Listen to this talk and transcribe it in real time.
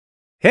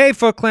Hey,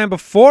 Foot Clan,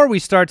 before we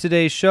start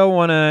today's show, I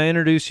want to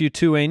introduce you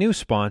to a new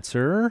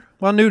sponsor.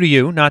 Well, new to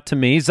you, not to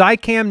me.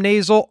 Zicam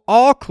Nasal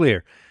All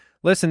Clear.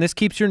 Listen, this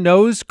keeps your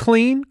nose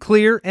clean,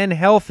 clear, and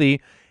healthy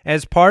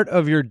as part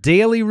of your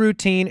daily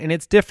routine, and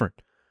it's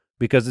different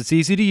because it's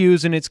easy to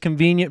use and it's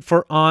convenient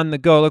for on the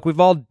go. Look, we've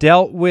all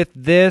dealt with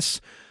this,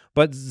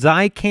 but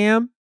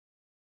Zicam,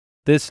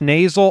 this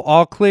Nasal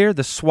All Clear,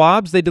 the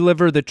swabs, they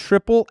deliver the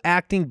triple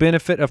acting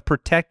benefit of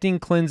protecting,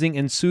 cleansing,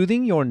 and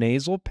soothing your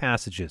nasal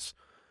passages.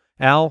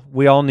 Al,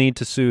 we all need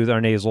to soothe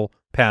our nasal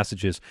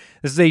passages.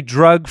 This is a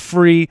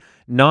drug-free,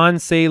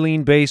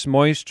 non-saline-based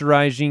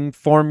moisturizing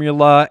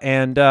formula,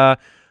 and I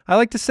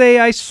like to say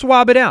I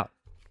swab it out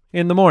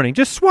in the morning.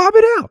 Just swab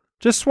it out.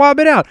 Just swab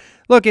it out.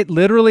 Look, it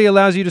literally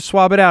allows you to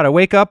swab it out. I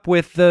wake up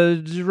with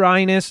the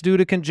dryness due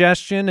to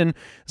congestion, and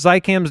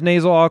Zicam's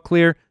Nasal All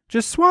Clear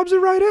just swabs it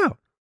right out.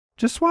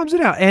 Just swabs it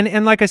out.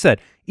 And like I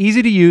said,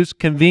 easy to use,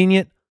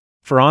 convenient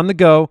for on the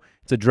go.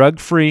 It's a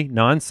drug-free,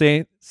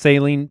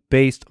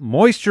 non-saline-based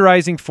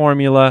moisturizing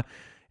formula,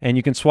 and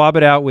you can swab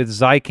it out with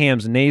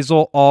Zicam's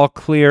Nasal All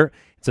Clear.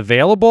 It's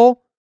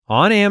available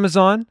on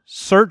Amazon.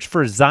 Search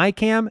for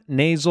Zicam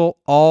Nasal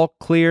All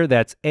Clear.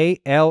 That's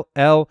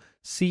ALLCLEAR.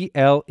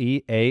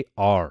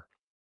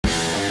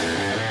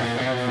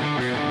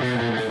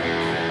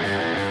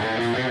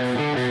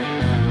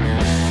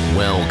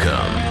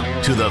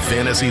 Welcome to the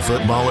Fantasy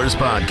Footballers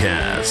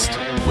Podcast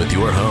with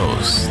your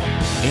hosts,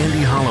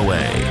 Andy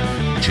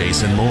Holloway,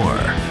 Jason Moore,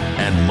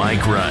 and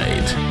Mike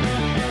Wright.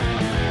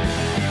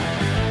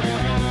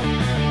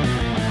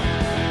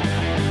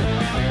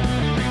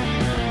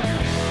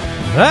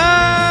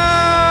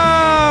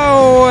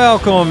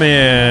 Welcome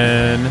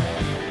in.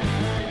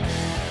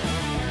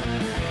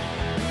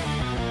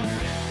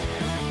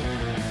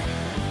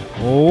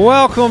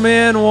 Welcome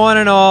in, one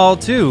and all,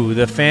 to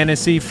the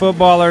Fantasy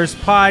Footballers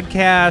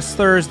Podcast,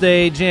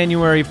 Thursday,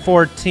 January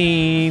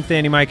 14th.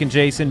 Andy, Mike, and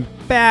Jason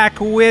back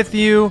with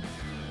you.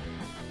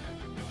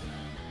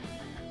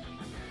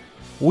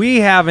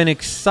 We have an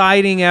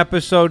exciting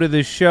episode of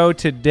the show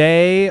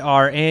today,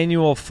 our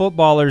annual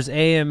Footballers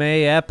AMA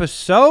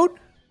episode.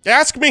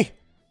 Ask me.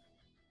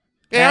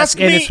 Ask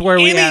me it's where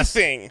we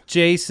anything. ask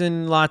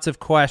Jason lots of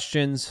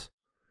questions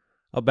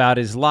about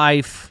his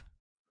life.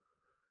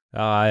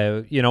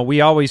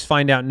 We always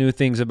find out new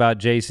things about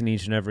Jason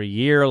each and every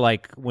year,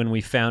 like when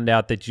we found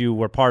out that you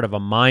were part of a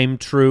mime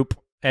troupe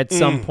at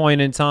some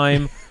point in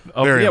time.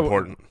 Very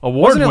important.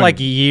 Wasn't it like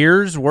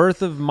years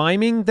worth of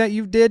miming that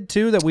you did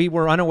too that we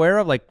were unaware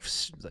of, like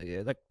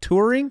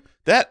touring?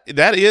 That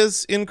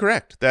is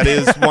incorrect. That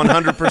is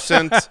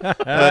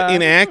 100%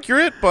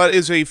 inaccurate, but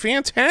is a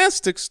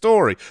fantastic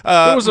story.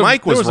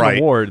 Mike was right. An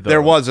award,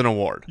 there was an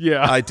award.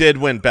 Yeah, I did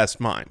win Best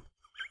Mime.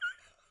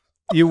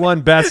 You won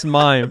Best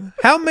Mime.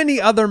 How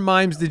many other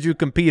mimes did you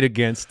compete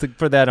against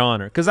for that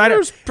honor? Because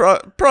There's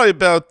probably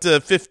about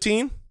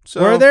 15.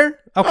 So. Were there?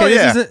 Okay,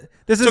 yeah.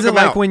 This isn't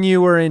like when you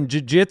were in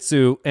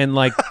jiu-jitsu and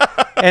like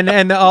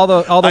and all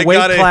the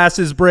weight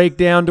classes break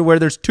down to where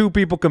there's two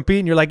people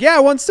competing. You're like, yeah, I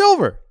won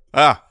silver.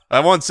 I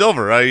won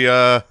silver.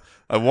 I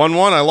won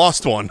one. I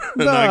lost one,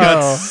 and I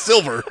got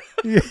silver.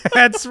 Yeah,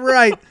 that's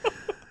right.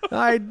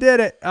 I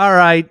did it. All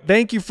right.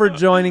 Thank you for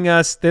joining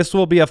us. This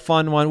will be a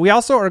fun one. We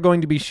also are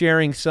going to be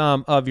sharing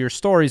some of your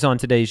stories on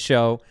today's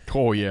show.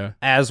 Oh, yeah.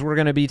 As we're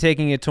going to be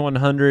taking it to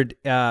 100,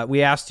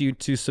 we asked you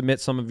to submit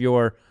some of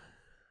your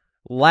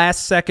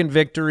last-second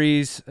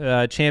victories,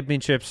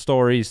 championship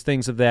stories,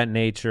 things of that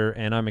nature,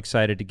 and I'm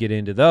excited to get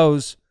into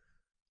those.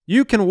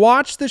 You can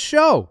watch the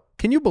show.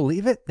 Can you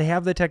believe it? They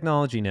have the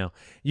technology now.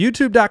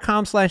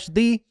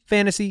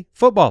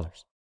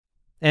 YouTube.com/TheFantasyFootballers.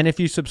 And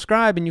if you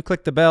subscribe and you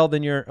click the bell,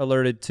 then you're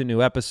alerted to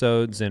new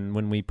episodes, and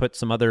when we put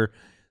some other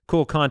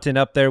cool content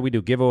up there, we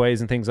do giveaways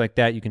and things like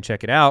that. You can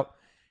check it out.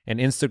 And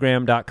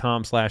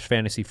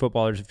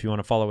Instagram.com/FantasyFootballers if you want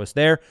to follow us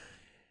there.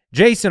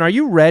 Jason, are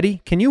you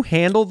ready? Can you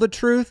handle the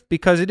truth?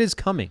 Because it is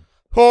coming.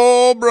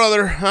 Oh,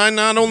 brother, I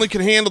not only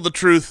can handle the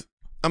truth,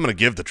 I'm going to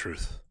give the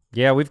truth.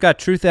 Yeah, we've got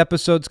truth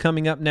episodes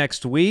coming up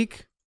next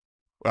week.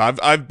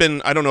 I've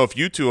been, I don't know if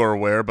you two are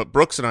aware, but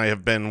Brooks and I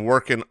have been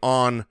working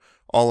on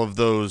all of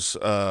those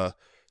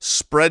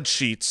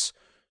spreadsheets,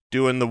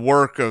 doing the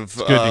work of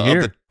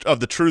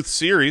the truth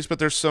series, but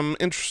there's some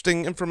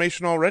interesting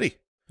information already.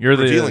 You're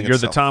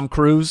the Tom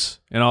Cruise,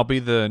 and I'll be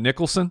the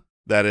Nicholson?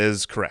 That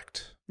is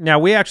correct. Now,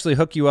 we actually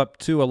hook you up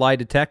to a lie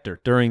detector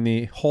during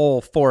the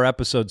whole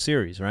 4-episode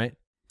series, right?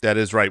 That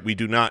is right. We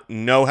do not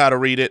know how to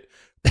read it,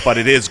 but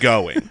it is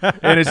going.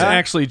 And it's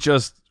actually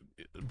just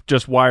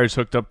wires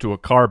hooked up to a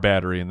car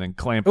battery and then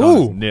clamped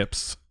on his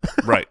nips.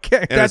 Right.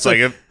 Okay, and it's like,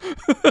 it's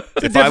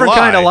a different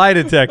kind of lie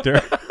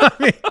detector.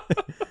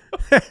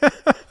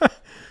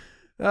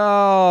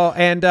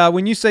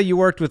 When you say you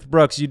worked with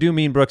Brooks, you do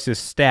mean Brooks'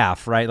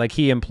 staff, right? Like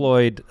he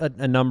employed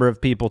a number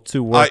of people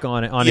to work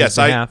on it on his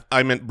behalf. Yes,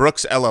 I meant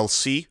Brooks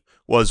LLC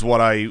was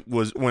what I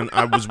was when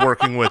I was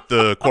working with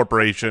the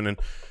corporation, and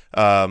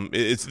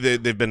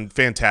they've been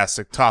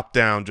fantastic, top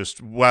down,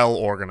 just well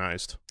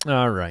organized.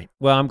 All right.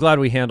 Well, I'm glad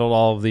we handled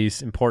all of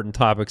these important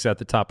topics at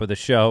the top of the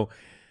show.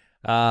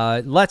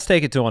 Let's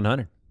take it to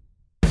 100.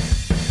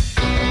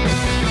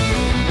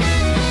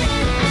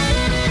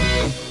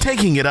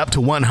 Taking it up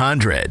to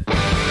 100.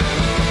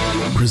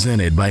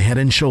 Presented by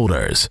Head &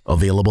 Shoulders.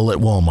 Available at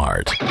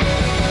Walmart.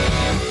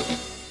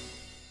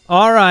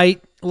 All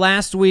right.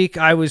 Last week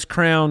I was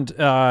crowned,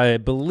 I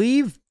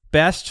believe,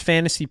 best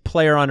fantasy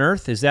player on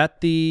earth. Was that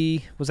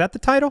the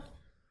title?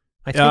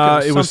 I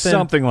think it was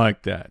something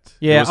like that.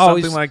 Yeah, it was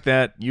something like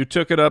that. You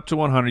took it up to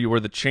 100. You were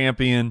the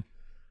champion.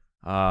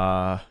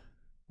 Sterling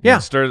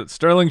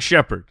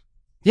Shepard.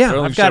 Yeah,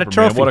 Sterling I've got Shepard, a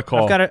trophy. Man, what a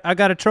call! I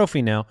got a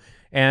trophy now,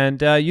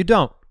 and you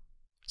don't.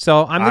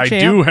 So I'm the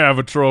champ. I do have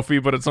a trophy,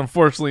 but it's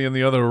unfortunately in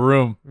the other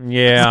room.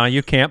 Yeah,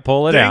 you can't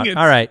pull it out.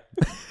 All right,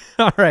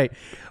 all right.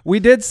 We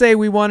did say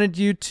we wanted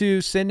you to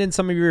send in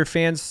some of your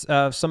fans,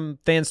 some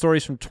fan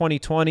stories from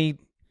 2020,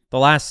 the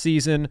last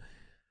season.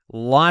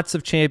 Lots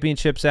of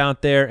championships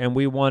out there, and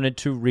we wanted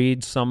to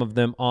read some of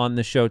them on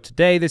the show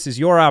today. This is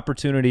your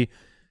opportunity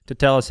to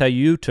tell us how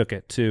you took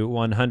it to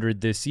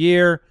 100 this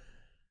year.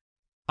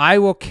 I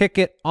will kick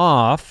it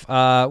off.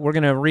 We're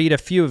going to read a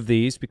few of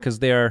these because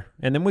they are,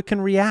 and then we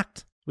can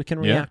react. We can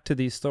react to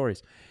these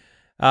stories.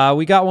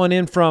 We got one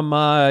in from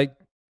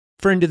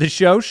friend of the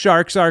show,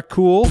 Sharks Are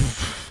Cool,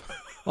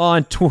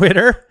 on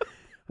Twitter.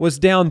 Was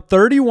down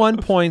 31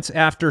 points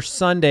after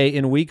Sunday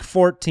in Week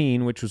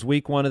 14, which was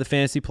Week 1 of the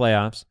fantasy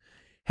playoffs.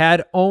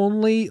 Had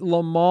only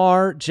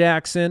Lamar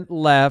Jackson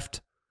left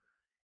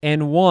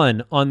and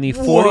won on the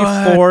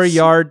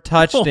 44-yard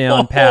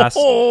touchdown pass.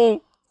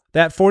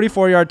 That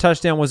 44-yard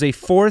touchdown was a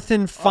 4th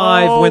and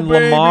 5 when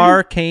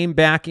Lamar came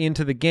back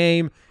into the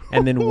game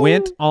and then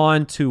went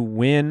on to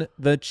win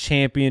the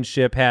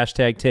championship.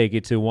 Hashtag take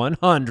it to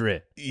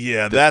 100.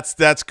 Yeah,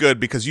 that's good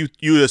because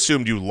you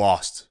assumed you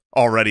lost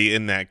already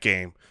in that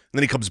game. And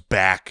then he comes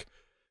back.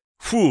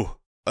 Whew.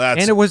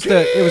 And it was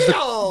the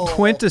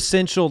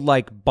quintessential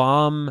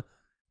bomb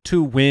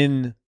to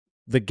win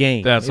the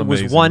game. That's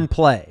amazing. It was one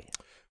play.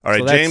 All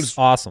right, so James.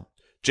 Awesome.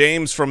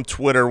 James from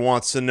Twitter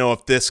wants to know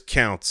if this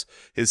counts.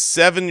 His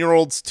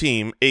 7-year-old's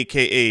team,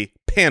 a.k.a.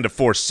 Panda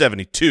Force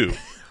 72.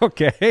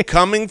 Okay.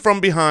 Coming from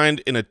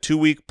behind in a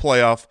 2-week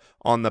playoff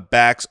on the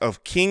backs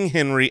of King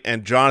Henry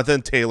and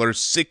Jonathan Taylor's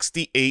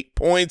 68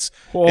 points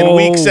in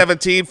Week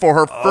 17 for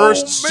her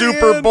first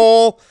Super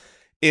Bowl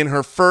in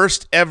her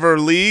first ever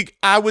league.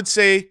 I would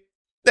say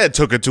that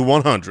took it to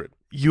 100.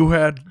 You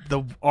had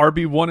the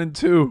RB1 and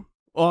 2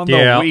 on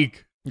the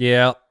week.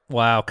 Yeah.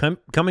 Wow.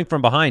 Coming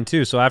from behind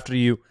too. So after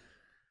you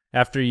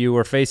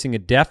were facing a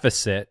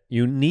deficit,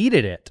 you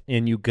needed it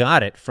and you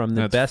got it from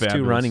the best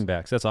fabulous. 2 running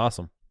backs. That's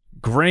awesome.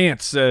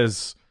 Grant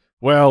says,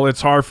 well,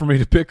 it's hard for me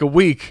to pick a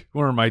week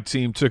where my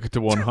team took it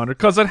to 100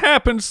 because it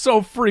happens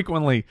so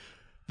frequently.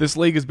 This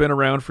league has been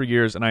around for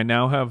years, and I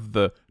now have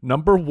the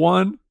number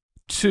 1,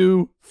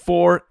 2,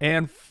 4,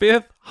 and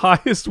 5th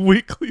highest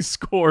weekly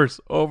scores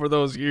over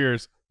those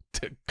years.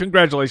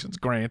 Congratulations,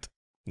 Grant.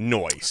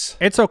 Nice.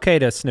 It's okay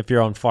to sniff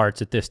your own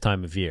farts at this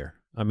time of year.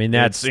 I mean,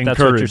 that's what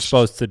you're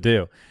supposed to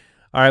do.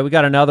 All right, we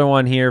got another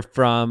one here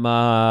from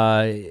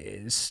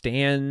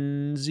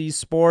Stanzy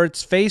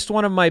Sports. Faced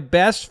one of my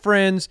best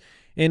friends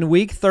in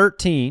Week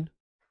 13.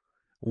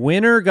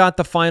 Winner got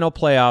the final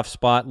playoff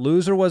spot.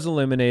 Loser was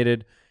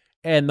eliminated.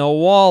 And the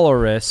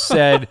Walrus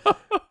said,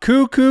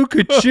 cuckoo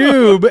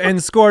kachoob,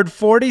 and scored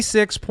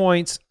 46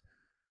 points.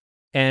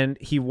 And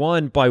he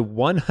won by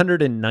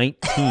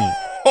 119. That's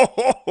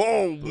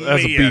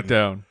a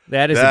beatdown.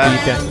 That is a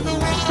beatdown.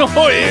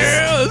 Oh,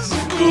 yes.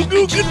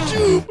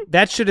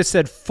 That should have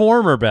said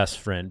former best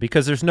friend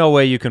because there's no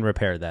way you can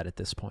repair that at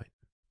this point.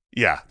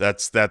 Yeah,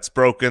 that's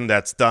broken.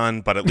 That's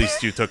done, but at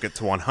least you took it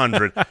to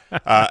 100.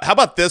 How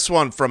about this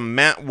one from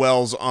Matt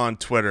Wells on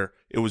Twitter?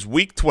 It was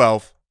Week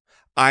 12.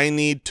 I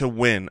need to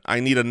win. I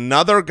need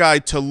another guy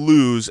to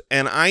lose,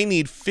 and I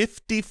need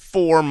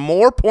 54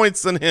 more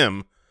points than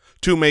him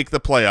to make the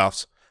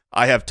playoffs.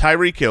 I have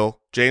Tyreek Hill,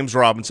 James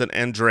Robinson,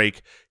 and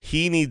Drake.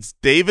 He needs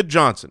David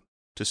Johnson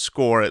to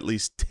score at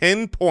least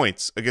 10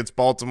 points against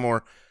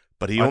Baltimore,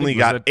 but he only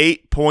got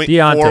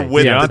 8.4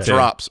 with the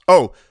drops.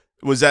 Oh,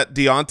 was that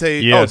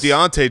Deontay? Yes. Oh,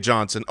 Deontay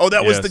Johnson. Oh,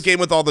 that was the game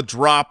with all the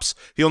drops.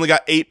 He only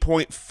got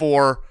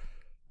 8.4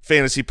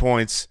 fantasy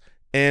points.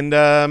 And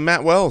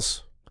Matt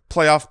Wells,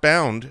 playoff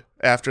bound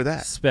after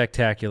that.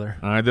 Spectacular.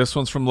 All right, this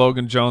one's from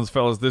Logan Jones,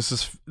 fellas. This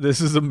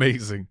is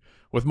amazing.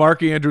 With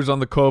Mark Andrews on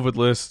the COVID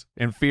list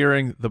and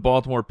fearing the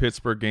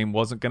Baltimore-Pittsburgh game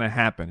wasn't going to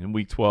happen in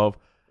Week 12,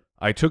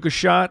 I took a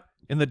shot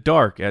in the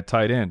dark at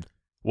tight end.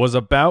 Was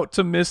about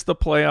to miss the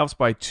playoffs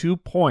by 2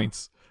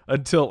 points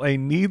until a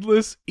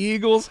needless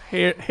Eagles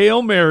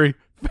Hail Mary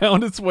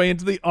found its way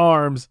into the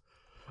arms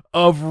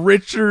of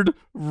Richard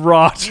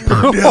Rodgers.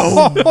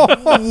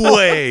 No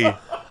way.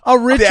 A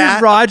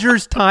Richard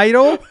Rodgers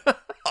title?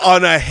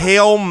 On a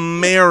Hail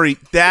Mary.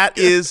 That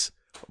is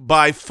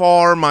by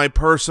far my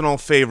personal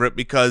favorite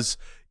because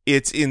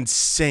it's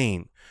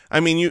insane. I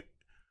mean, you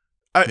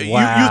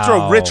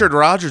throw Richard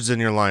Rodgers in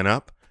your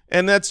lineup,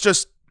 and that's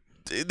just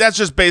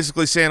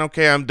basically saying,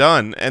 okay, I'm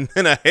done. And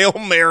then a Hail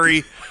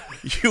Mary,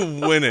 you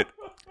win it.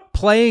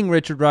 playing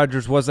Richard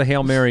Rodgers was a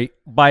Hail Mary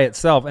by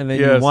itself, and then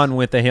you won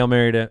with a Hail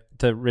Mary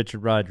to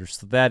Richard Rodgers.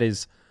 So that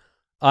is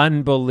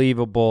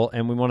unbelievable,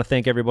 and we want to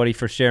thank everybody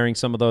for sharing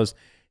some of those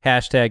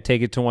hashtag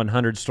Take It to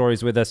 100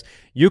 stories with us.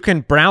 You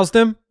can browse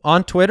them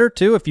on Twitter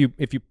too if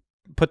you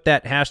put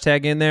that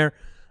hashtag in there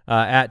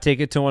at Take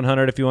It to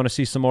 100 if you want to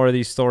see some more of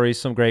these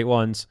stories, some great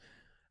ones.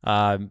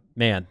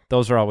 Man,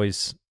 those are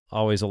always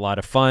a lot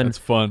of fun. It's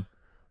fun.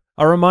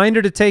 A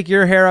reminder to take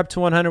your hair up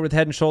to 100 with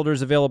Head &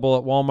 Shoulders available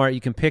at Walmart.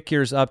 You can pick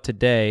yours up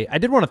today. I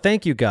did want to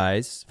thank you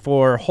guys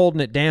for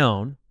holding it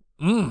down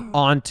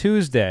on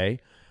Tuesday.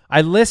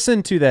 I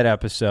listened to that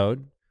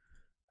episode,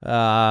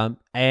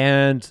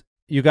 and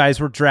you guys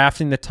were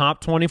drafting the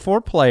top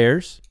 24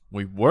 players.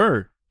 We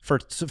were. For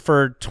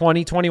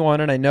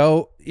 2021, and I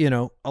know,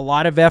 a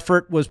lot of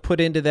effort was put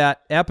into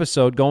that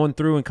episode, going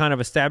through and kind of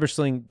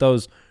establishing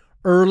those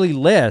early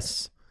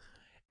lists.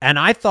 And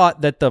I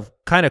thought that the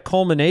kind of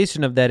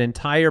culmination of that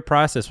entire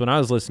process when I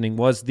was listening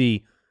was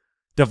the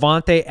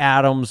Davante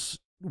Adams,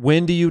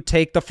 when do you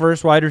take the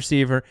first wide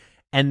receiver?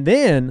 And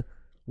then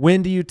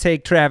when do you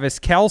take Travis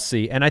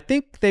Kelce? And I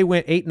think they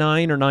went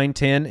 8-9 or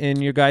 9-10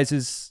 in your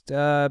guys'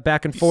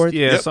 back and forth.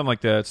 Yeah, something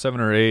like that, 7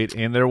 or 8.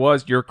 And there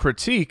was your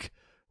critique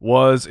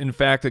was, in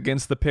fact,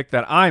 against the pick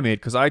that I made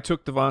because I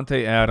took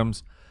Davante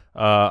Adams.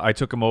 I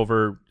took him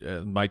over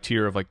my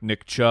tier of like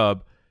Nick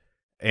Chubb.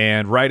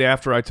 And right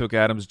after I took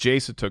Adams,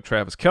 Jason took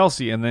Travis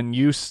Kelce, and then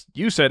you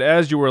said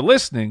as you were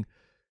listening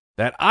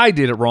that I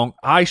did it wrong.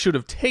 I should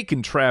have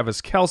taken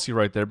Travis Kelce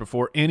right there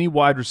before any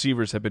wide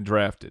receivers had been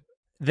drafted.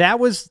 That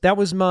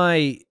was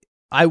my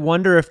I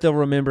wonder if they'll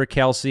remember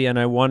Kelce, and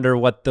I wonder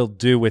what they'll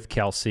do with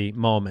Kelce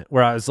moment,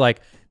 where I was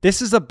like,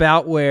 this is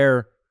about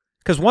where –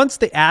 because once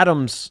the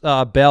Adams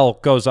bell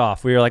goes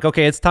off, we were like,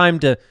 okay, it's time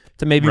to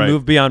maybe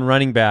move beyond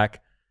running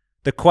back.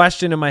 The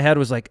question in my head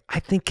was like, I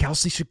think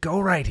Kelce should go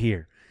right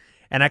here.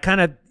 And I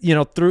kind of,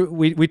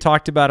 we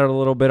talked about it a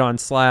little bit on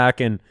Slack.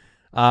 And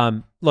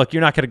look, you're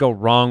not going to go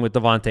wrong with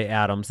Davante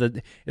Adams.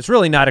 It's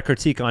really not a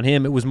critique on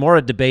him. It was more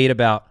a debate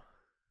about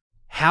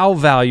how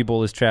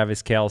valuable is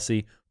Travis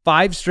Kelce.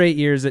 5 straight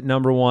years at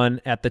number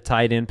 1 at the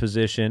tight end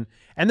position.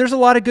 And there's a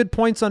lot of good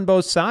points on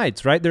both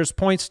sides, right? There's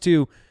points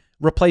to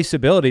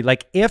replaceability.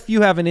 Like if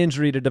you have an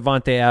injury to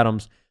Davante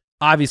Adams,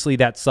 obviously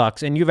that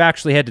sucks. And you've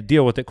actually had to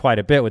deal with it quite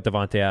a bit with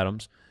Davante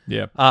Adams.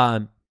 Yeah.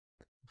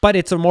 But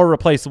it's a more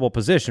replaceable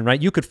position,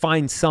 right? You could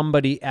find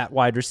somebody at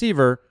wide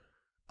receiver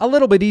a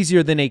little bit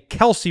easier than a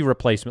Kelce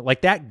replacement.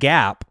 Like that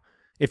gap,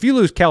 if you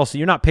lose Kelce,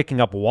 you're not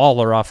picking up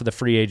Waller off of the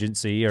free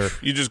agency. Or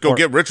you just go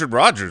get Richard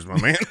Rodgers, my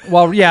man.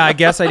 Well, yeah, I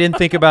guess I didn't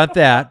think about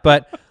that.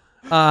 But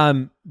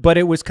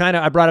it was kind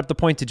of – I brought up the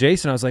point to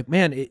Jason. I was like,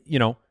 man,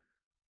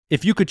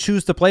 if you could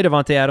choose to play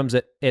Davante Adams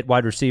at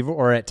wide receiver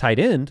or at tight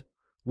end,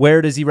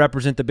 where does he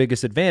represent the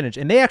biggest advantage?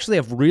 And they actually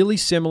have really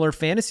similar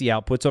fantasy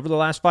outputs over the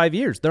last 5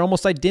 years. They're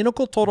almost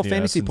identical total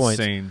fantasy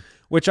points,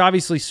 which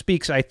obviously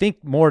speaks, I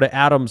think, more to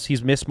Adams.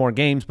 He's missed more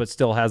games, but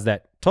still has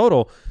that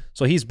total.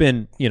 So he's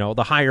been,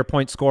 the higher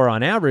point scorer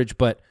on average.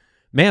 But,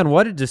 man,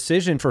 what a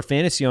decision for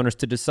fantasy owners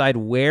to decide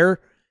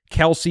where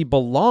Kelce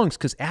belongs,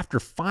 because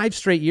after 5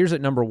 straight years at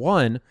number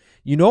 1,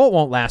 it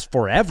won't last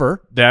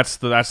forever. That's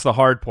the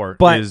hard part.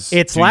 But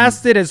it's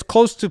lasted as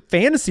close to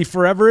fantasy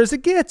forever as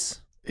it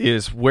gets.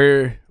 Is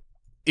where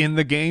in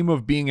the game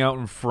of being out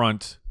in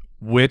front,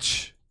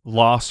 which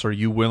loss are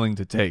you willing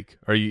to take?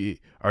 Are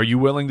you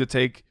willing to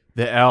take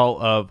the L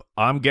of,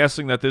 I'm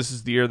guessing that this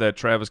is the year that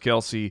Travis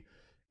Kelce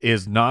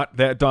is not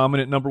that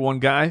dominant number 1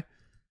 guy,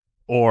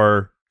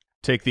 or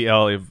take the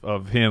L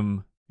of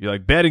him, you're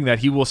like betting that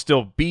he will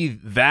still be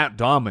that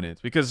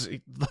dominant? Because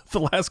the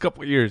last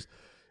couple of years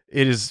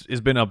it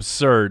has been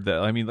absurd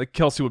that, like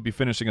Kelce would be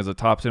finishing as a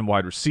top 10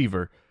 wide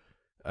receiver.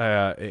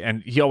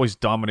 And he always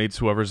dominates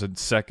whoever's in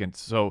second.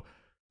 So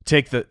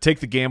take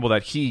the gamble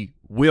that he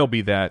will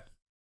be that.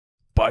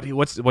 But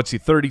what's he,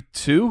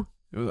 32?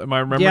 Am I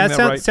remembering that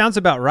right? Yeah, sounds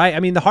about right. I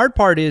mean, the hard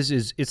part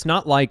is it's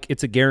not like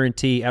it's a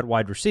guarantee at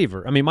wide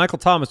receiver. I mean, Michael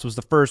Thomas was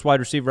the first wide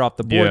receiver off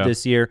the board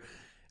this year,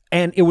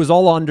 and it was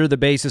all under the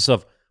basis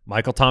of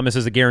Michael Thomas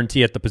is a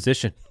guarantee at the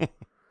position.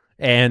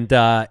 and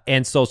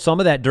so some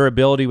of that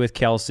durability with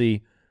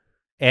Kelce.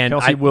 And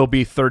Kelce will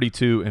be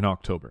 32 in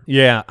October.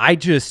 Yeah,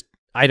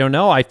 I don't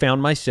know. I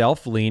found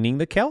myself leaning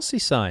the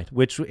Kelce side,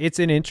 which it's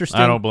an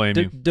interesting I don't blame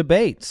you.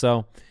 Debate.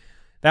 So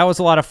that was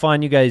a lot of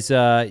fun. You guys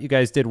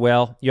did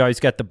well. You always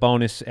got the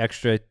bonus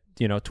extra,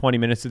 20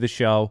 minutes of the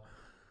show.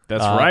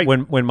 That's right.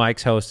 When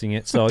Mike's hosting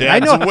it. So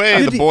Dad's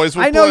away, the boys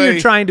will I know play.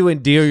 You're trying to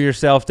endear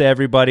yourself to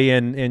everybody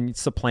and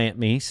supplant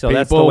me. So People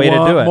that's the way to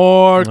do it.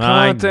 More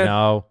content. I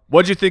know.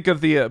 What'd you think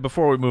of the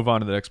before we move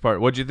on to the next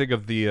part? What'd you think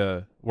of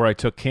the where I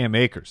took Cam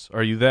Akers?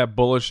 Are you that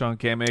bullish on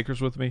Cam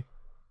Akers with me?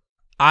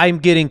 I'm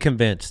getting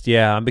convinced.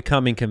 Yeah, I'm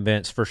becoming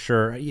convinced for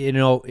sure.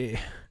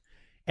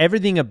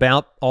 Everything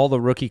about all the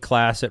rookie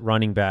class at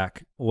running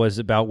back was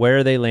about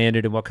where they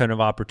landed and what kind of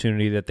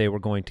opportunity that they were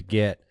going to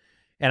get.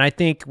 And I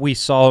think we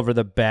saw over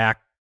the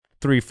back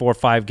 3, 4,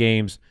 5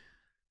 games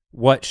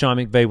what Sean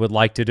McVay would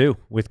like to do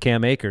with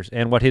Cam Akers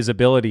and what his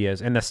ability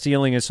is. And the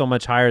ceiling is so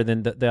much higher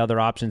than the other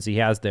options he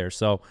has there.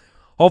 So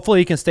hopefully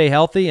he can stay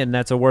healthy, and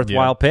that's a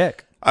worthwhile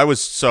pick. I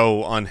was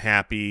so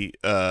unhappy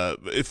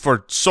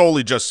for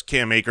solely just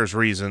Cam Akers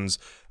reasons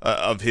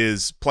of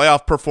his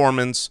playoff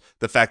performance,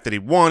 the fact that he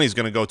won. He's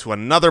going to go to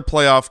another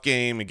playoff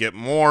game and get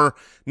more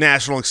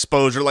national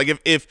exposure.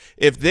 Like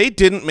if they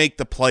didn't make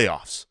the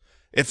playoffs,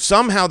 if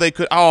somehow they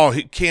could,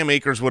 Cam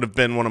Akers would have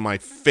been one of my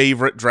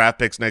favorite draft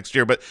picks next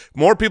year. But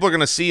more people are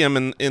going to see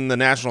him in the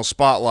national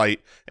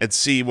spotlight and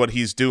see what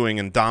he's doing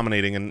and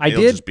dominating, and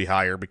he'll just be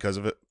higher because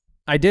of it.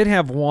 I did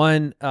have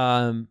one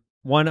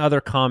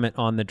other comment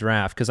on the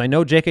draft, because I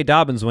know J.K.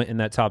 Dobbins went in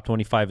that top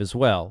 25 as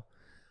well.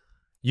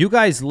 You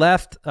guys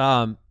left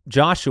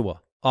Joshua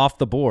off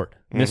the board,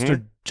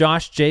 Mr.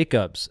 Josh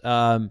Jacobs.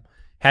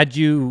 Had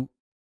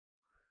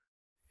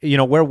you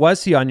know, where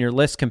was he on your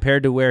list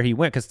compared to where he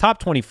went? Because top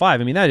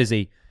 25, I mean,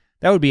 that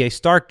would be a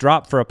stark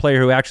drop for a player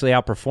who actually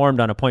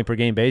outperformed on a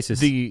point-per-game basis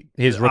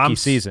his rookie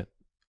season.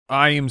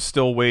 I am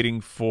still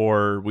waiting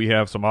we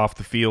have some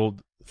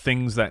off-the-field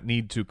things that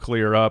need to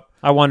clear up.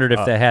 I wondered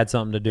if that had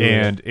something to do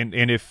with it.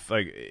 And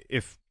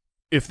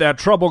if that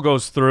trouble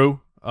goes through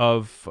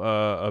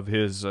of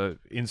his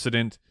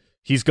incident,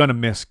 he's going to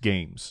miss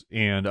games.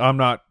 And I'm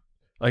not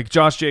like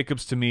Josh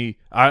Jacobs. To me,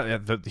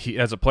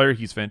 as a player,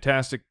 he's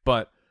fantastic,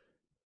 but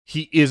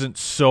he isn't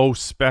so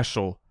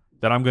special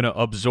that I'm going to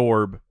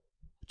absorb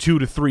 2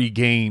 to 3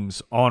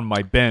 games on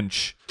my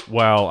bench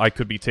while I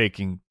could be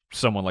taking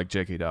someone like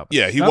J.K. Dobbins.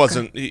 Yeah, he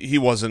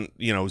wasn't,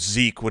 you know,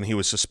 Zeke when he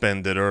was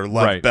suspended, or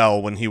Lev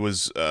Bell when he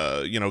was,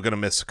 you know, going to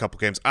miss a couple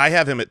games. I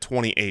have him at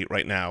 28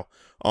 right now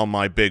on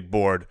my big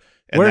board.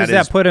 And where does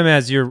that put him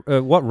as your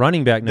what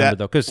running back number,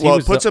 though? Because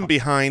it puts him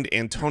behind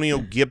Antonio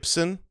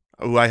Gibson,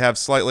 who I have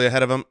slightly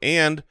ahead of him,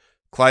 and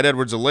Clyde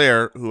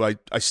Edwards-Helaire, who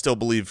I still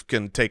believe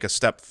can take a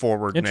step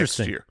forward next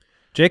year.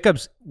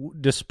 Jacobs,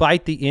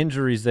 despite the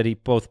injuries that he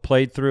both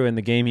played through and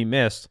the game he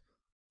missed,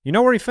 you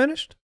know where he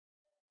finished?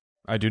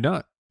 I do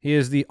not. He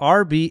is the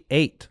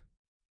RB8.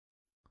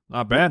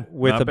 Not bad.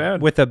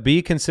 With a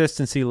B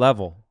consistency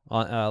level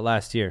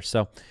last year.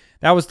 So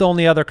that was the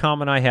only other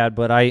comment I had,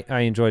 but I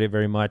enjoyed it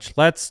very much.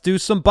 Let's do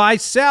some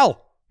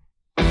buy-sell.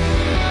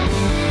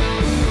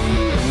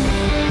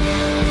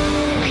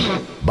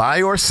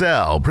 Buy or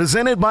sell,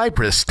 presented by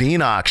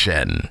Pristine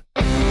Auction.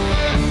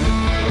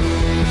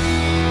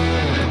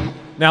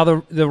 Now,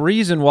 the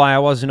reason why I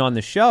wasn't on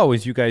the show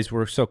is you guys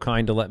were so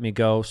kind to let me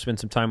go spend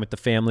some time with the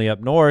family up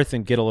north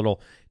and get a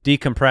little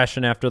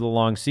decompression after the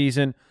long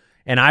season.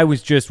 And I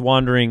was just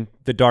wandering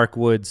the dark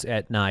woods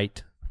at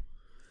night.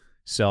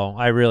 So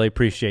I really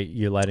appreciate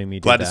you letting me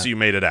do that. Glad to see you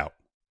made it out.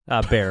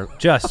 Barely.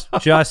 Just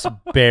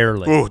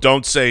barely. Ooh,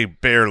 don't say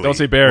barely. Don't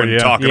say barely, when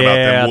talking about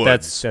them Yeah,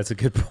 woods. that's a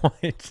good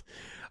point.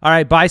 All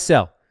right, buy,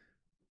 sell.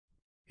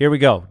 Here we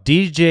go.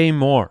 DJ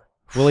Moore.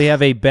 Will he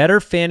have a better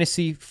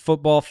fantasy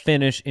football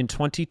finish in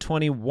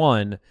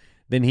 2021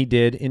 than he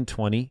did in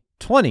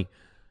 2020?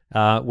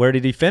 Where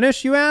did he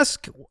finish, you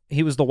ask?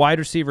 He was the wide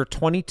receiver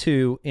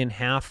 22 in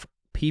half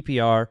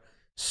PPR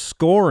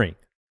scoring.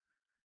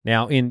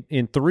 Now,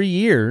 in 3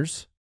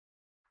 years,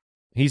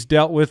 he's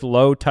dealt with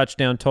low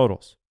touchdown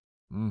totals.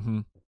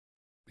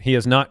 He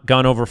has not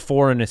gone over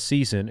 4 in a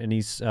season, and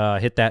he's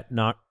hit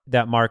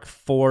that mark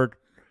for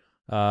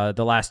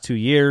the last 2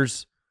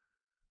 years.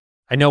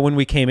 I know when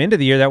we came into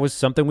the year, that was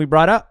something we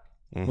brought up.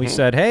 We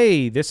said,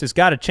 hey, this has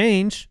got to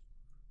change.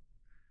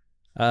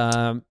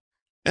 And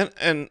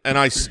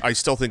I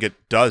still think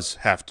it does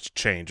have to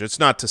change. It's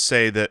not to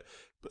say that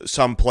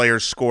some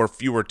players score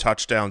fewer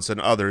touchdowns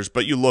than others,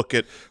 but you look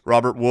at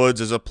Robert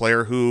Woods as a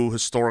player who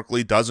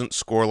historically doesn't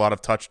score a lot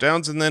of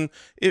touchdowns, and then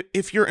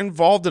if you're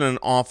involved in an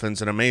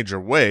offense in a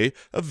major way,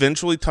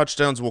 eventually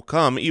touchdowns will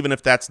come, even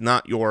if that's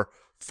not your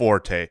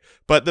forte.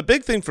 But the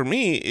big thing for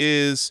me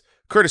is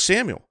Curtis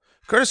Samuel.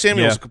 Curtis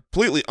Samuel is a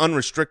completely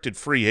unrestricted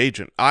free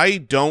agent. I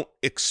don't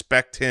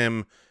expect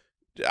him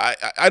 –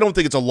 I don't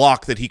think it's a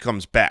lock that he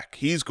comes back.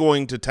 He's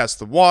going to test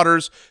the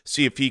waters,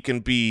 see if he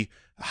can be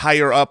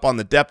higher up on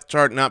the depth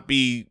chart, not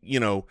be, you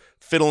know,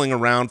 fiddling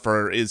around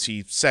for is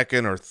he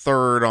second or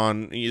third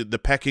on the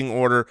pecking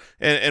order,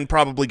 and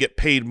probably get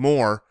paid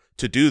more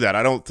to do that.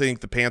 I don't think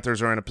the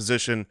Panthers are in a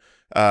position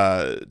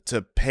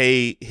to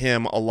pay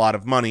him a lot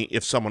of money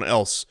if someone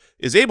else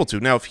is able to.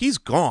 Now, if he's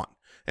gone,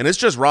 and it's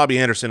just Robbie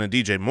Anderson and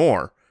DJ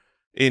Moore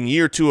in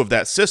year 2 of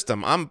that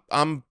system,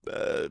 I'm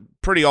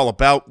pretty all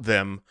about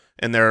them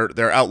and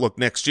their outlook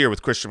next year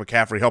with Christian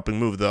McCaffrey helping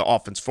move the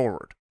offense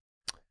forward.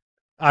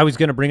 I was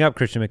going to bring up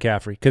Christian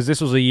McCaffrey because this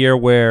was a year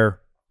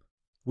where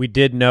we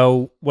did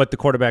know what the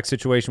quarterback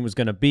situation was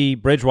going to be.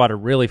 Bridgewater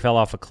really fell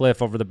off a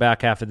cliff over the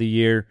back half of the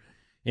year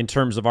in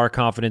terms of our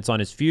confidence on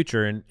his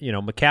future, and you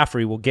know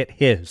McCaffrey will get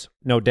his,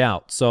 no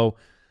doubt. So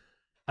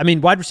I mean,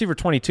 wide receiver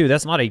 22,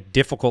 that's not a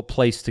difficult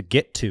place to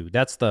get to.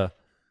 That's the,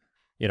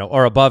 you know,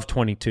 or above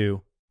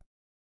 22.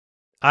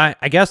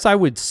 I guess I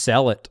would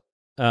sell it.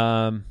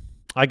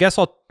 I guess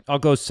I'll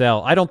go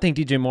sell. I don't think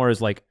DJ Moore is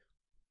like,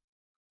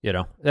 you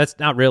know, that's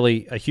not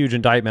really a huge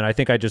indictment. I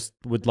think I just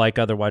would like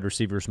other wide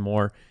receivers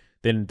more.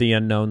 than the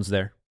unknowns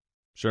there.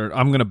 Sure,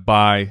 I'm going to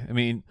buy. I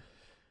mean,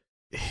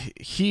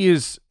 he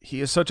is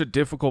such a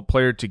difficult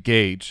player to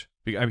gauge.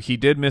 I mean, he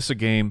did miss a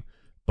game,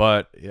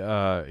 but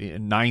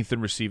 9th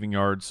in receiving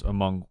yards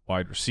among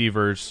wide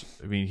receivers.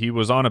 I mean, he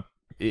was on a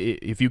 –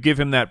 if you give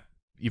him that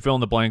 – you fill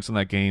in the blanks on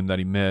that game that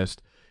he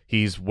missed,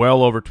 he's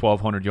well over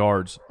 1,200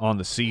 yards on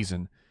the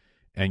season.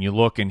 And you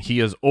look, and he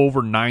has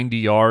over 90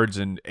 yards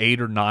in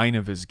 8 or 9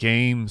 of his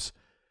games.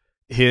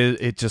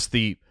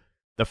 The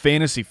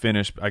fantasy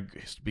finish,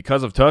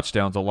 because of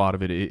touchdowns, a lot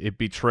of it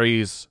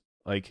betrays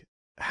like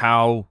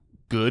how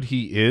good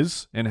he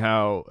is and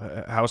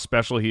how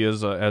special he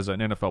is as an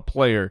NFL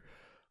player.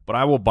 But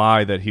I will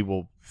buy that he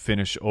will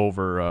finish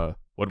over.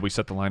 What did we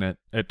set the line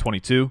at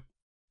 22?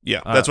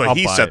 Yeah, that's what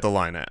he set the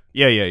line at.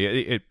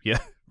 Yeah.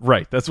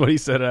 Right, that's what he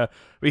said.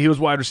 He was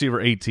wide receiver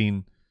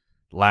 18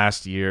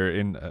 last year,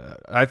 and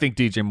I think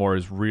DJ Moore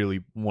is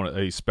really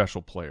a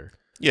special player.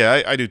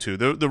 Yeah, I do too.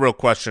 The real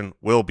question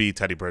will be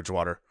Teddy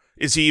Bridgewater.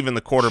 Is he even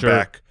the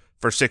quarterback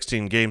for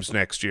 16 games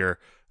next year?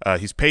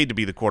 He's paid to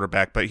be the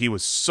quarterback, but he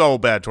was so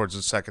bad towards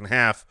the second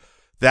half.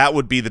 That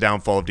would be the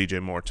downfall of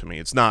DJ Moore to me.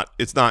 It's not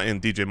in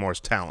DJ Moore's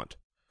talent.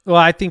 Well,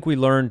 I think we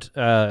learned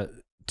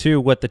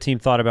too what the team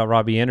thought about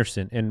Robbie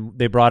Anderson, and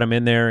they brought him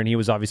in there, and he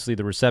was obviously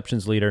the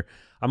receptions leader.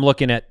 I'm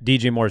looking at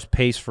DJ Moore's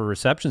pace for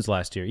receptions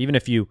last year. Even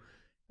if you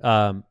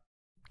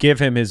give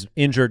him his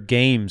injured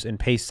games and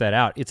pace that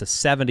out, it's a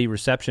 70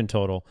 reception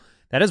total.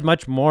 That is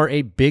much more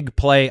a big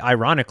play,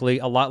 ironically,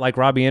 a lot like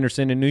Robbie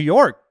Anderson in New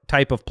York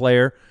type of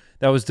player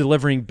that was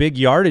delivering big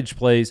yardage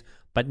plays,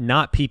 but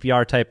not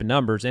PPR type of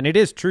numbers. And it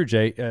is true,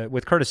 Jay,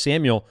 with Curtis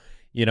Samuel,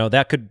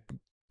 that could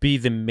be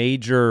the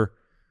major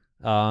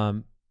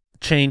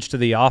change to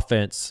the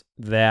offense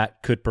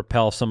that could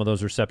propel some of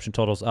those reception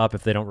totals up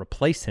if they don't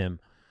replace him.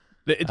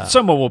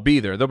 Someone will be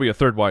there. There'll be a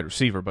third wide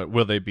receiver, but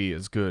will they be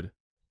as good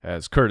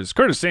as Curtis?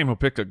 Curtis Samuel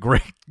picked a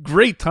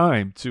great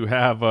time to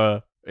have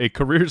a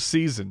career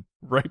season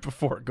right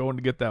before going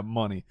to get that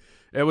money.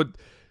 It would.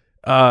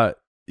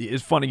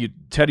 It's funny.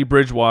 Teddy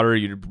Bridgewater.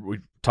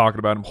 We're talking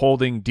about him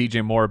holding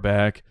DJ Moore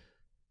back.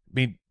 I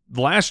mean,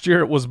 last year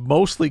it was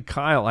mostly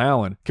Kyle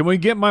Allen. Can we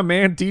get my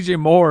man DJ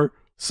Moore,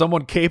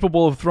 someone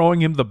capable of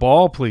throwing him the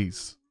ball,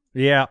 please?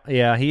 Yeah,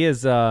 he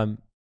is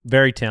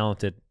very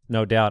talented,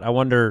 no doubt. I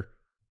wonder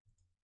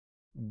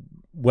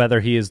whether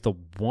he is the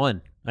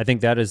one. I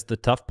think that is the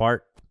tough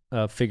part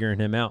of figuring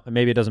him out. And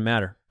maybe it doesn't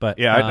matter, but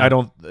yeah, I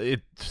don't.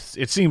 It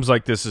seems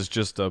like this is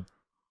just a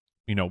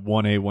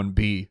 1A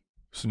 1B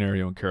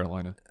scenario in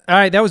Carolina. All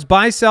right, that was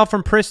buy sell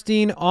from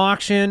Pristine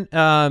Auction.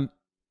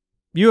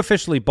 You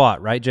officially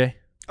bought, right, Jay?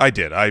 I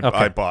did.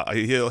 I bought.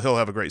 He'll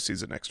have a great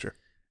season next year.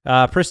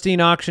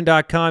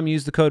 PristineAuction.com.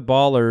 Use the code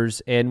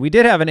BALLERS. And we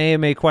did have an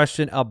AMA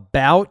question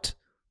about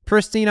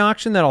Pristine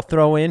Auction that I'll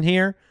throw in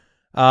here.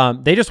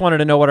 They just wanted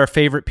to know what our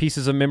favorite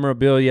pieces of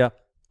memorabilia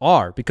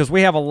are, because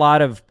we have a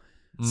lot of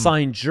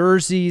signed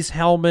jerseys,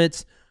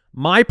 helmets.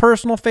 My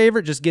personal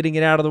favorite, just getting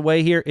it out of the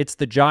way here, it's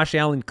the Josh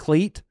Allen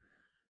cleat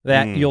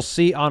that you'll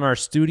see on our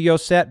studio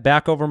set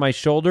back over my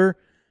shoulder.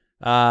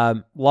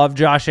 Love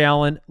Josh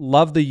Allen.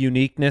 Love the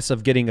uniqueness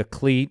of getting a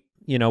cleat.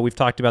 We've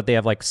talked about they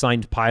have like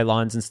signed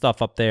pylons and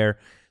stuff up there.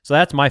 So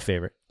that's my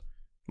favorite.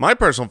 My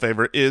personal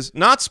favorite is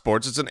not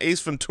sports. It's an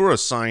Ace Ventura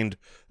signed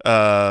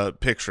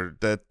picture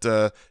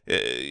that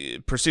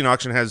Pristine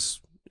Auction has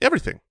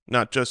everything,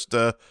 not just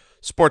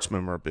sports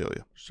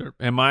memorabilia. Sure.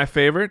 And my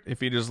favorite,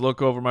 if you just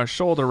look over my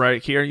shoulder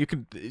right here, you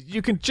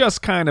can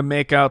just kind of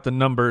make out the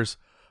numbers,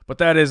 but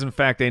that is in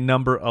fact a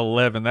number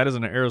 11. That is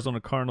an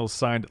Arizona Cardinals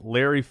signed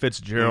Larry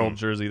Fitzgerald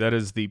jersey. That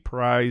is the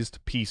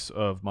prized piece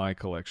of my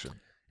collection.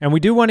 And we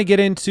do want to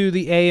get into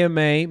the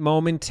AMA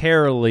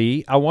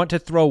momentarily. I want to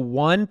throw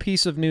one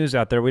piece of news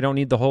out there. We don't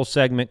need the whole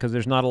segment because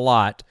there's not a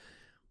lot.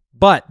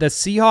 But the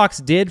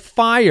Seahawks did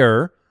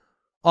fire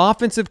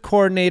offensive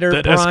coordinator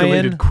that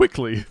escalated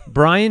quickly.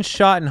 Brian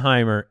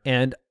Schottenheimer.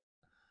 And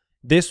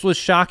this was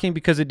shocking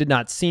because it did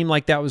not seem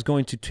like that was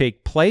going to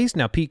take place.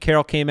 Now, Pete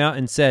Carroll came out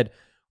and said,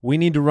 we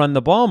need to run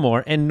the ball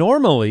more. And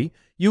normally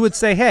you would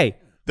say, hey,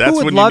 that's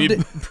when you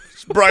need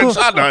Brian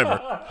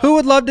Schottenheimer. Who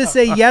would love to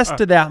say yes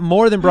to that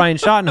more than Brian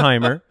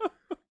Schottenheimer?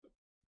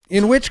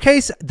 In which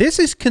case, this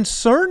is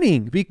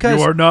concerning because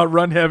you are not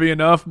run heavy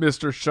enough,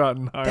 Mr.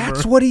 Schottenheimer.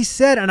 That's what he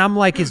said. And I'm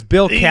like, is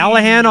Bill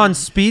Callahan on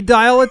speed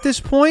dial at this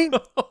point?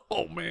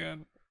 Oh,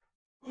 man.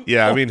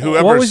 Yeah, I mean,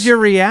 whoever. What was your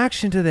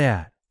reaction to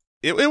that?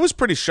 It was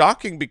pretty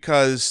shocking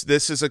because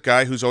this is a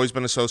guy who's always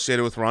been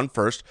associated with run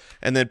first.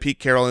 And then Pete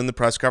Carroll in the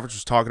press conference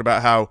was talking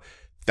about how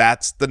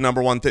that's the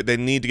number one thing. They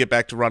need to get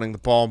back to running the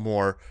ball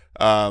more.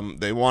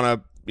 They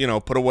want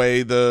to, put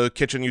away the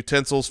kitchen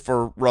utensils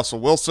for Russell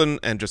Wilson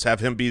and just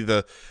have him be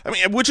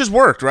which has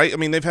worked, right? I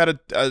mean, they've had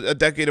a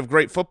decade of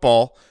great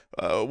football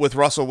with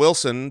Russell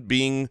Wilson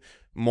being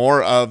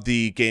more of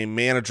the game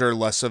manager,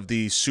 less of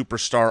the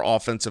superstar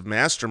offensive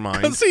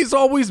mastermind. Because he's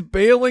always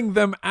bailing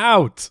them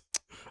out.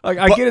 Like,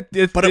 I get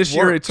it. But this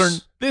year it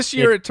turned it's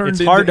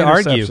into hard to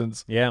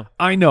interceptions. Argue. Yeah,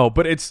 I know,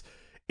 but it's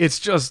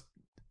just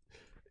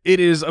it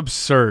is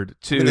absurd.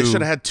 They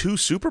should have had 2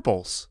 Super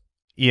Bowls.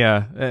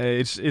 Yeah,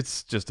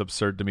 it's just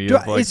absurd to me.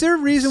 Is there a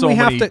reason we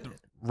have to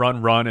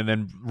run, and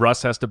then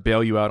Russ has to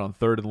bail you out on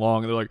 3rd and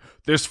long? And they're like,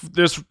 this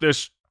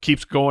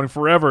keeps going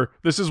forever.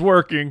 This is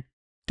working.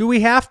 Do we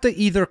have to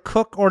either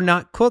cook or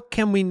not cook?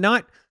 Can we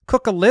not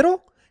cook a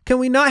little? Can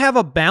we not have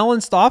a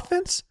balanced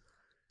offense?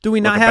 Do we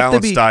not have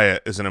to be? A balanced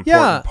diet is an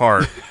important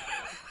part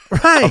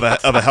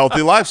right. of a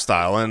healthy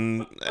lifestyle,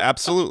 and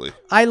absolutely.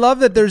 I love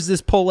that there's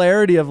this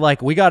polarity of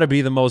like, we got to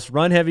be the most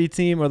run-heavy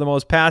team or the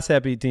most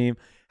pass-heavy team.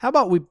 How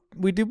about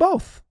we do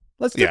both?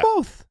 Let's do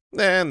both.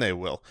 And they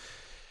will.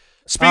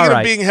 Speaking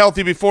of being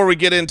healthy, before we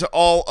get into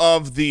all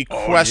of the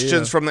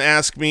questions from the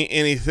Ask Me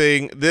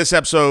Anything, this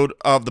episode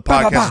of the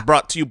podcast is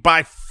brought to you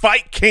by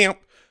Fight Camp.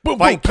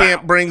 Fight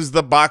Camp brings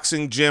the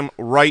boxing gym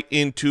right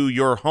into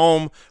your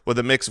home with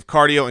a mix of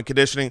cardio and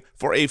conditioning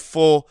for a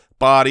full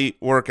body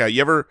workout.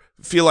 You ever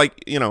feel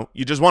like,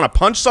 you just want to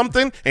punch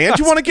something and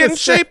you want to get in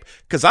shape?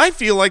 Because I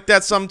feel like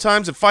that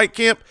sometimes at Fight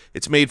Camp.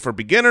 It's made for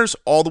beginners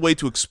all the way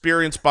to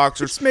experienced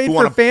boxers. It's made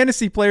for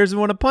fantasy players who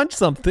want to punch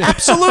something.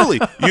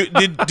 Absolutely.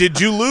 Did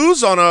you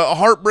lose on a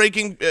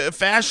heartbreaking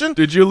fashion?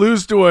 Did you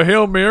lose to a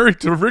Hail Mary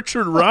to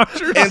Richard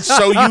Rodgers? And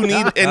so you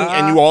need,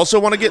 and you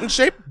also want to get in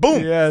shape?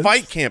 Boom. Yes.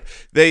 Fight Camp.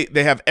 They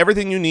have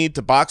everything you need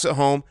to box at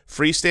home.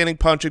 Freestanding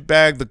punching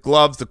bag, the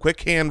gloves, the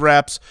quick hand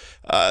wraps,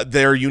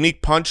 their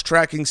unique punch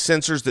tracking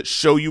sensors that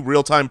show you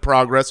real-time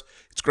progress.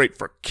 It's great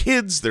for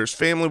kids. There's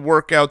family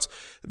workouts.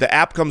 The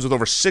app comes with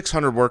over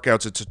 600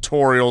 workouts and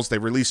tutorials. They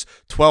release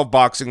 12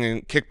 boxing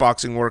and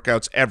kickboxing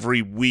workouts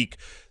every week.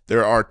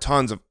 There are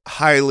tons of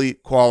highly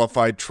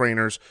qualified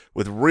trainers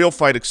with real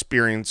fight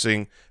experience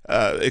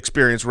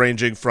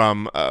ranging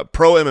from a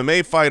pro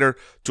MMA fighter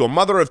to a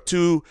mother of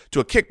 2 to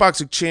a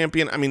kickboxing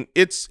champion. I mean,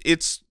 it's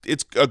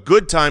a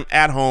good time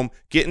at home,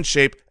 get in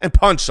shape, and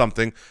punch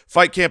something.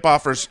 Fight Camp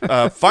offers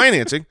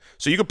financing,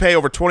 so you can pay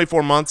over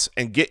 24 months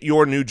and get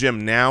your new gym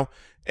now,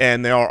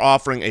 and they are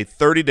offering a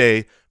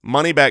 30-day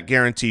money-back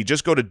guarantee.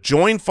 Just go to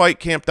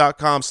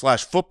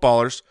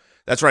joinfightcamp.com/footballers.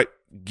 That's right.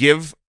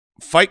 Give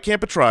Fight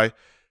Camp a try.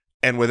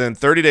 And within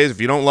 30 days, if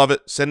you don't love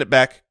it, send it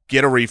back,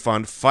 get a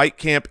refund. Fight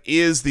Camp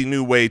is the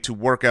new way to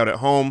work out at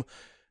home.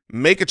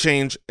 Make a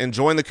change and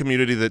join the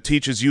community that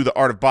teaches you the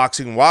art of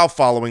boxing while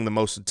following the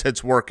most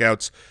intense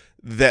workouts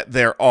that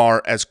there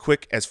are as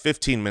quick as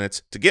 15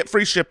 minutes. To get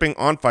free shipping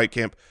on Fight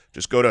Camp,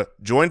 just go to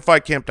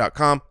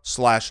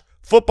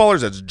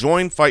joinfightcamp.com/footballers. That's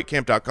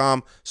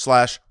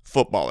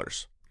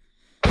joinfightcamp.com/footballers.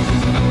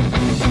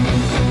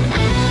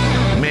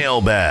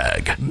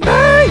 Mailbag.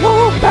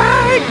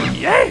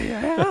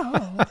 Yeah.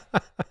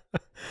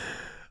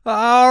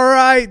 All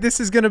right, this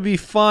is going to be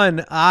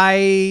fun.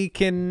 I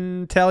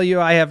can tell you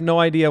I have no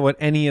idea what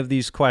any of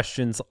these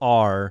questions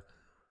are.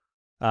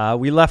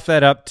 We left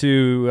that up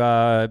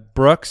to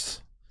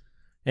Brooks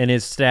and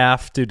his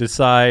staff to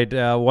decide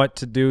what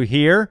to do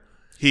here.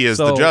 He is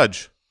the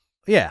judge.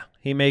 Yeah,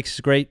 he makes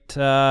great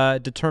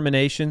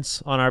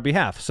determinations on our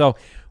behalf. So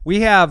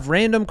we have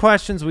random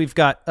questions. We've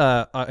got,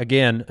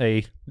 again,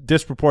 a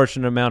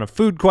disproportionate amount of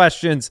food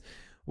questions.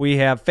 We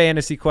have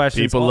fantasy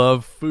questions. People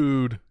love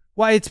food.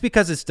 Well, it's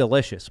because it's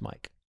delicious,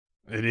 Mike.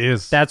 It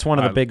is. That's one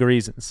of the big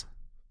reasons.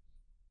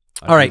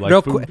 All right,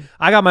 real quick.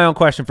 I got my own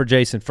question for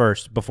Jason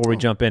first before we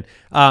jump in.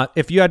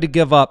 If you had to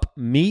give up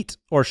meat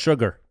or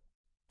sugar?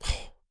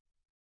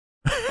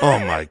 Oh,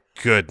 my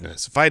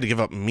goodness. If I had to give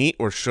up meat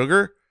or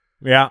sugar?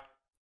 Yeah.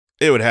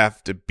 It would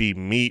have to be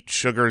meat.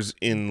 Sugar's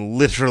in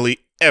literally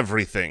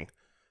everything.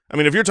 I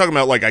mean, if you're talking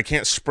about, like, I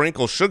can't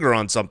sprinkle sugar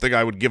on something,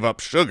 I would give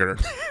up sugar.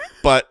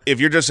 But if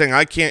you're just saying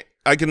I can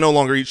no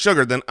longer eat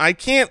sugar, then I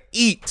can't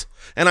eat.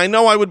 And I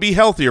know I would be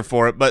healthier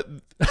for it, but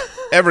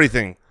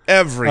everything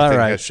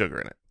has sugar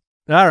in it.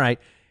 All right.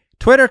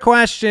 Twitter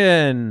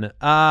question.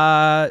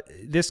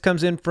 This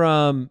comes in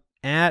from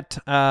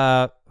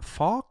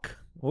 @Falk.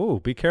 Oh,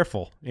 be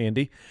careful,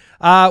 Andy.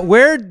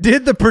 Where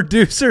did the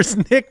producers'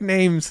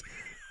 nicknames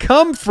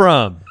come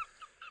from?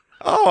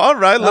 Oh, all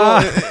right. Little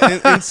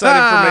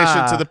inside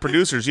information to the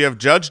producers. You have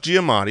Judge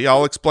Giamatti.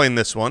 I'll explain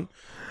this one.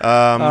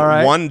 All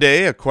right. One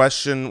day, a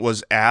question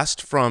was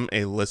asked from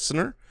a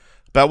listener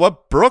about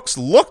what Brooks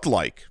looked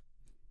like,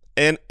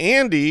 and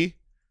Andy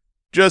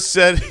just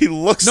said he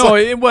looks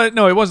like... it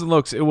wasn't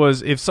looks. It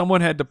was if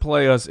someone had to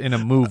play us in a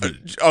movie.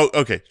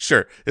 Okay,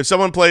 sure. If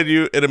someone played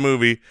you in a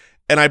movie,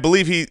 and I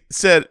believe he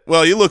said,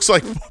 well, he looks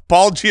like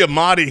Paul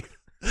Giamatti,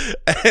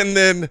 and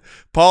then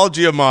Paul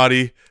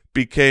Giamatti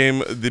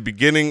became the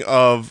beginning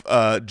of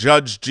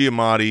Judge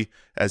Giamatti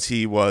as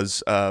he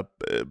was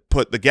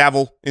put the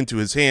gavel into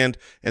his hand.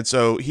 And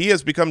so he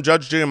has become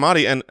Judge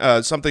Giamatti. And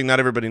something not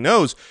everybody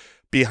knows,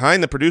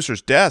 behind the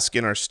producer's desk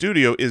in our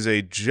studio is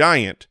a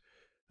giant,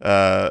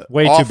 too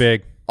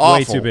big,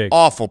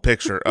 awful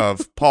picture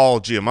of Paul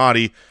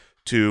Giamatti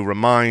to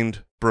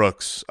remind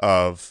Brooks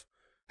of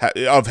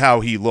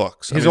how he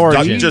looks. His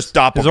origin, just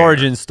his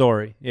origin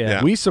story.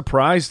 Yeah. We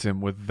surprised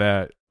him with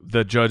the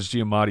Judge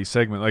Giamatti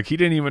segment. Like, he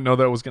didn't even know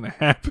that was going to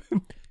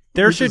happen.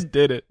 Just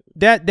did it.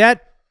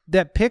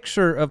 That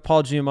picture of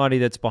Paul Giamatti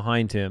that's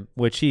behind him,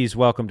 which he's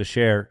welcome to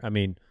share. I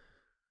mean,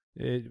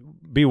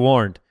 be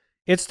warned.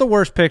 It's the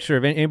worst picture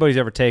of anybody's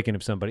ever taken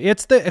of somebody.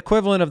 It's the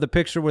equivalent of the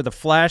picture where the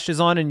flash is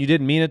on and you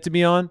didn't mean it to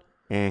be on,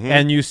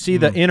 and you see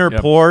the inner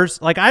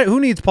pores. Like, who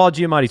needs Paul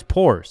Giamatti's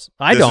pores?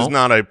 I don't. This is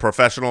not a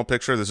professional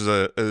picture. This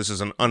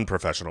is an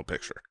unprofessional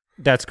picture.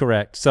 That's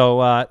correct.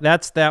 So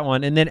that's that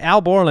one. And then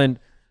Al Borland,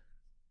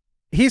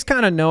 he's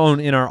kind of known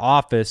in our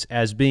office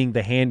as being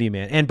the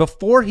handyman. And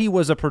before he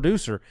was a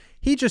producer,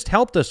 he just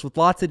helped us with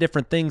lots of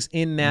different things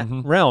in that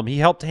realm. He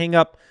helped hang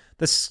up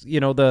this,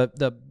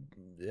 the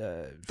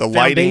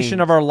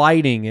foundation of our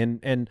lighting,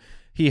 and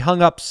he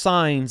hung up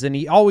signs, and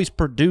he always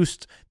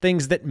produced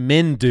things that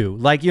men do.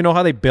 Like,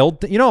 how they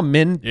build, how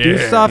men do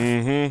stuff.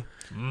 And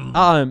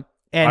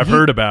I've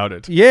heard about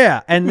it.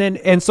 Yeah.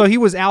 And so he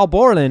was Al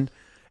Borland,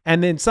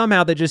 and then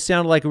somehow that just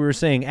sounded like we were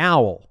saying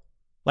owl,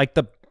 like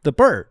the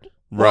bird.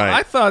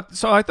 Right. Well,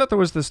 I thought there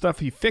was the stuff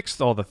he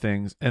fixed all the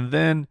things, and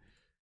then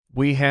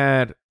we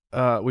had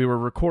we were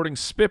recording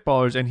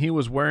Spitballers, and he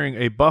was wearing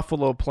a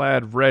buffalo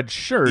plaid red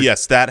shirt.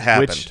 Yes, that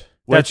happened.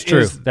 That's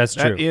true. That's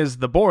true. That is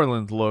the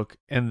Borland look,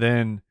 and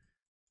then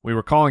we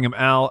were calling him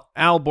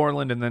Al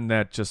Borland, and then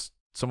that just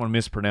someone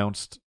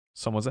mispronounced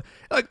someone's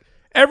like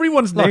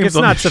everyone's names it's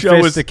on not the show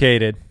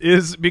sophisticated.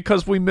 is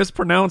because we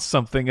mispronounced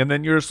something, and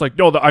then you're just like,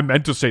 no, I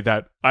meant to say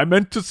that. I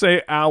meant to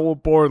say Al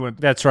Borland.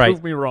 That's right.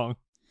 Prove me wrong.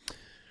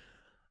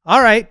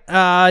 All right.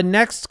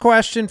 Next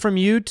question from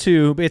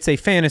YouTube. It's a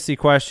fantasy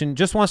question.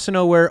 Just wants to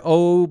know where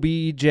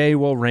OBJ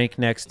will rank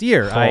next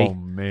year. Oh,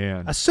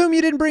 man. Assume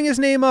you didn't bring his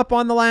name up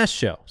on the last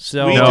show.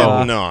 So we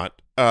did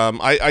not.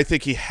 I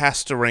think he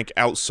has to rank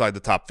outside the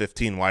top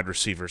 15 wide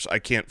receivers. I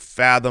can't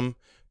fathom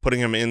putting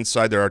him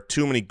inside. There are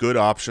too many good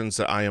options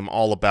that I am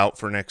all about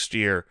for next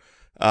year.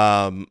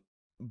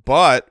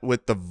 But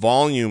with the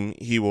volume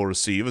he will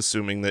receive,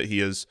 assuming that he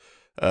is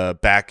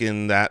back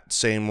in that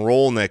same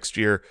role next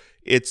year,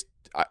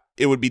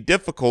 it would be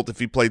difficult if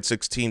he played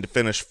 16 to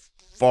finish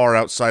far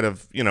outside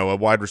of, a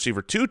wide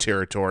receiver 2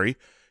 territory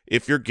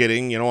if you're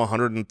getting,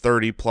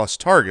 130 plus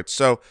targets.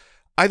 So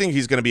I think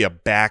he's going to be a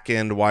back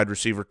end wide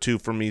receiver 2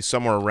 for me,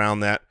 somewhere around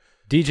that.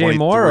 DJ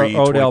Moore or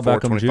Odell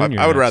Beckham Jr.?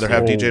 I would rather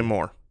have DJ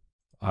Moore.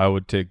 I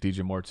would take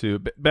DJ Moore too.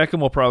 Beckham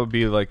will probably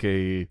be like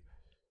a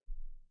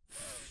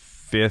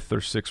 5th or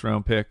 6th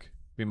round pick,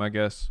 be my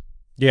guess.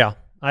 Yeah,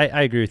 I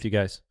agree with you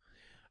guys.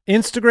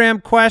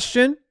 Instagram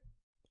question.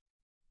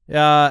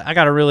 I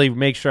got to really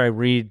make sure I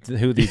read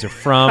who these are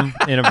from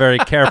in a very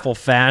careful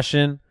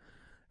fashion.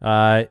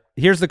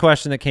 Here's the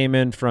question that came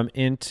in from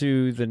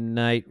Into the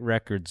Night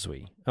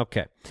Recordswe.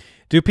 Okay.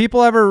 Do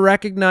people ever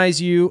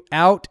recognize you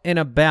out and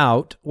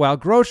about while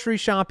grocery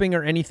shopping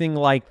or anything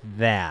like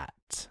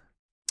that?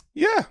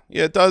 Yeah,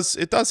 it does.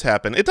 It does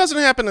happen. It doesn't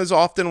happen as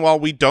often while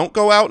we don't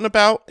go out and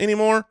about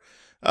anymore.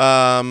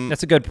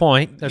 That's a good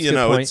point. That's a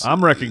good point.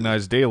 I'm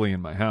recognized daily in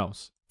my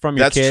house. From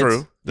your kids?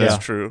 True. That's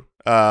true.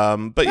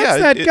 But that's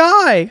that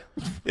guy.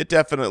 It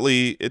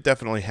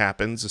definitely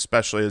happens,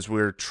 especially as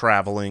we're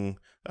traveling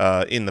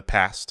in the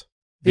past.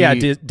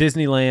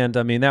 Disneyland.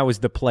 I mean, that was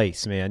the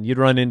place, man. You'd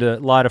run into a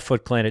lot of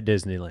Foot Clan at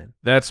Disneyland.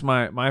 That's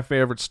my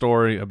favorite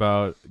story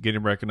about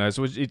getting recognized.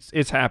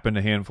 It's happened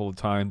a handful of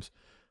times,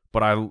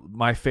 but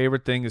my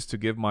favorite thing is to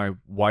give my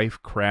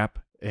wife crap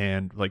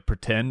and like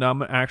pretend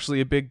I'm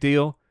actually a big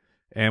deal.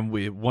 And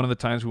one of the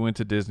times we went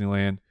to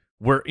Disneyland,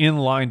 we're in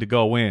line to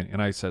go in,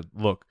 and I said,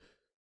 "Look,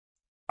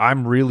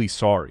 I'm really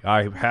sorry.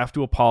 I have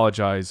to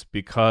apologize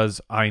because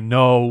I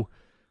know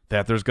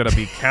that there's going to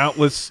be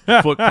countless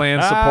Foot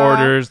Clan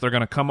supporters. They're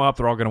going to come up.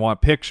 They're all going to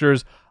want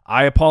pictures.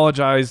 I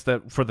apologize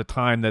for the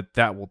time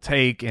that will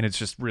take, and it's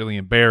just really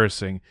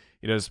embarrassing.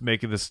 Just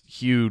making this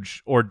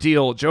huge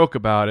ordeal joke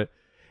about it.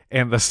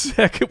 And the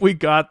second we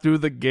got through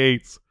the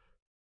gates,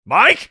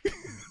 Mike,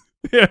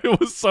 yeah, it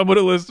was someone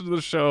who listened to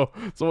the show.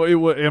 So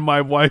and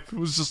my wife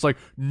was just like,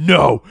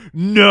 no.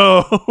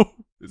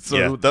 So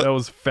yeah, that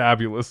was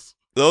fabulous.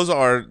 Those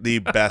are the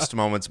best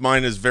moments.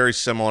 Mine is very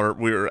similar.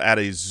 We were at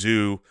a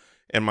zoo,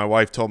 and my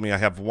wife told me I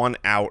have 1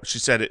 hour.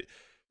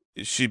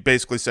 She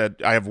basically said,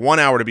 I have 1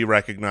 hour to be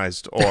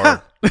recognized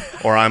or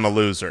I'm a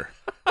loser.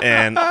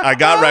 And I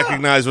got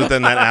recognized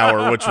within that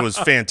hour, which was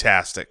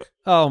fantastic.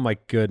 Oh, my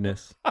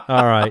goodness.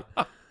 All right.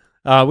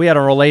 We had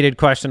a related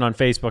question on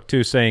Facebook,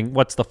 too, saying,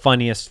 what's the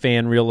funniest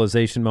fan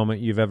realization moment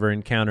you've ever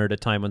encountered, a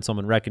time when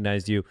someone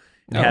recognized you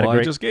and had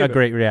a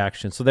great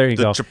reaction? So there you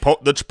go.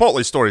 The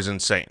Chipotle story is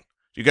insane.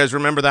 Do you guys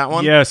remember that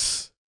one?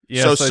 Yes.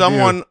 So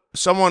someone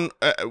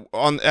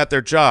at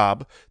their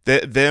job,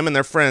 them and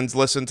their friends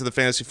listened to the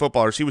Fantasy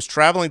Footballers. He was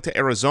traveling to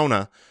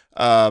Arizona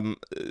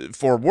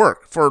for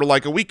work for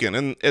like a weekend,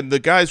 and the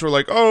guys were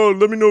like, "Oh,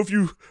 let me know if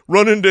you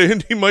run into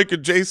Andy, Mike,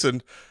 and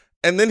Jason."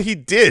 And then he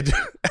did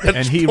at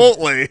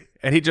Chipotle.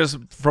 And he just,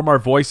 from our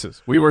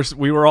voices, we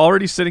were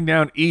already sitting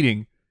down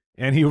eating,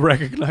 and he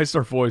recognized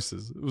our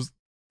voices.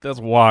 That's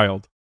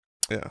wild.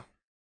 Yeah.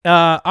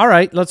 All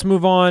right, let's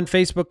move on.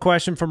 Facebook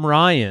question from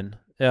Ryan.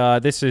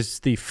 This is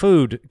the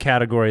food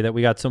category that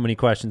we got so many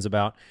questions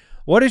about.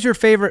 What is your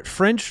favorite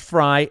French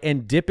fry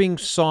and dipping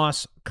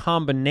sauce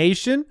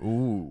combination?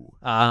 Ooh.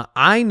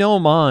 I know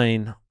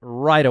mine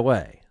right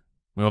away.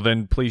 Well,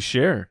 then please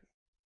share.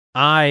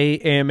 I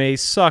am a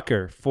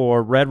sucker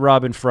for Red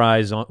Robin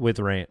fries with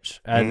ranch.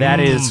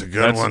 That's a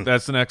good one.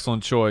 That's an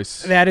excellent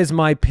choice. That is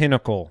my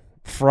pinnacle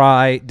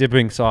fry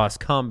dipping sauce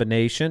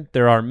combination.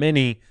 There are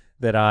many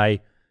that I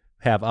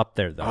have up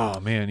there, though. Oh,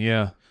 man,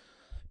 yeah.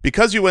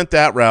 Because you went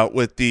that route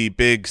with the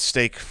big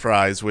steak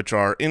fries, which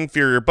are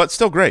inferior but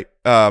still great.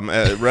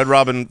 Red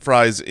Robin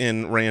fries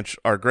in ranch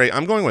are great.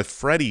 I'm going with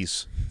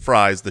Freddy's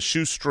fries, the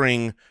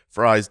shoestring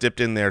fries dipped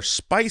in their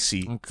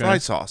spicy fry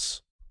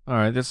sauce. All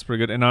right, that's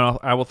pretty good. And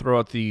I will throw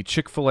out the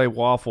Chick-fil-A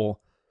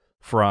waffle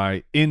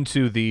fry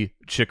into the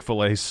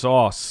Chick-fil-A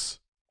sauce.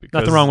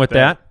 Nothing wrong with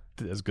that.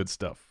 That's good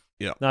stuff.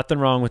 Yeah. Nothing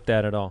wrong with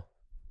that at all.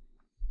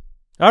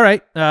 All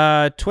right,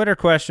 Twitter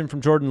question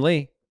from Jordan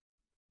Lee.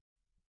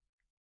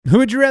 Who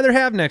would you rather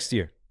have next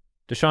year,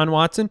 Deshaun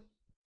Watson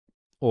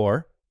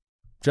or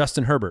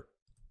Justin Herbert?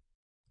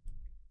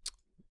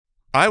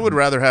 I would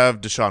rather have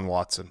Deshaun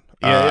Watson.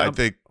 Yeah,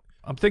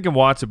 I'm thinking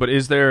Watson, but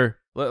is there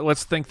 –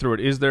 let's think through it.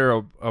 Is there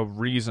a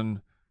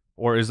reason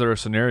or is there a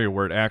scenario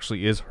where it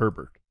actually is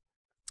Herbert?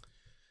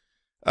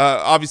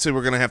 Obviously,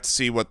 we're going to have to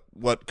see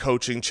what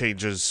coaching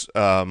changes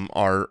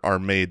are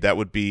made. That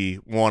would be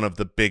one of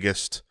the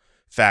biggest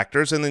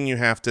factors, and then you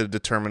have to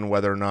determine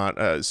whether or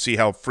not see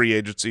how free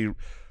agency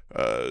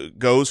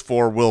goes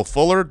for Will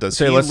Fuller. Let's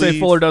say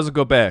Fuller doesn't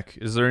go back.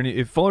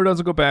 If Fuller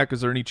doesn't go back,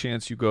 is there any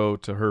chance you go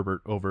to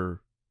Herbert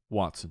over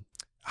Watson?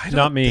 I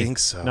don't think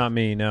so. Not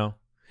me, no.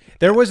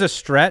 There was a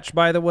stretch,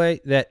 by the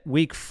way, that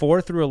week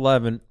 4 through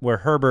 11 where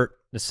Herbert,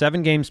 the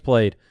 7 games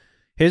played,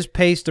 his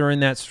pace during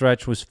that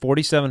stretch was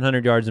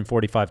 4,700 yards and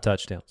 45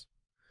 touchdowns.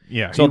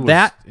 Yeah. So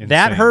that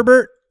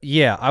Herbert,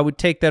 yeah, I would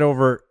take that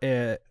over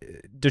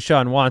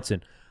Deshaun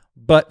Watson.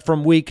 But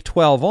from week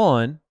 12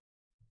 on,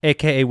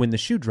 a.k.a. when the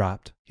shoe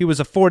dropped, he was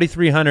a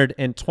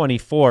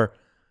 4,324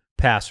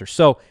 passer.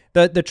 So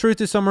the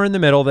truth is somewhere in the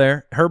middle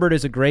there. Herbert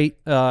is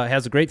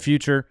has a great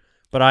future.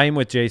 But I am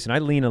with Jason. I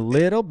lean a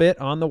little bit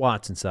on the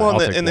Watson side. Well,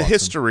 and the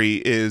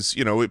history is,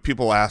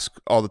 people ask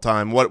all the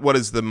time, what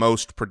is the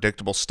most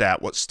predictable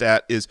stat? What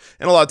stat is,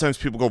 and a lot of times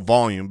people go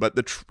volume, but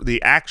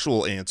the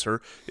actual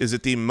answer is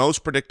that the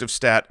most predictive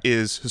stat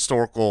is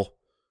historical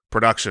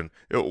production.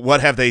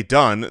 What have they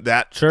done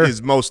that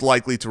is most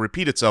likely to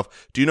repeat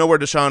itself? Do you know where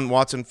Deshaun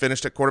Watson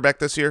finished at quarterback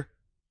this year?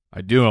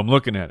 I do. I'm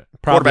looking at it.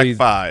 Quarterback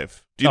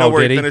 5. Do you know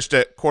where he finished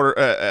at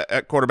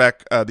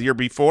quarterback the year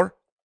before?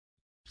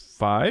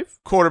 5?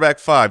 Quarterback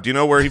 5. Do you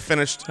know where he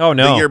finished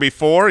the year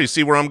before? You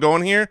see where I'm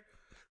going here?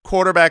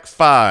 Quarterback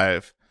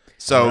 5.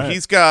 So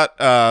he's got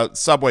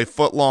Subway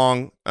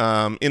footlong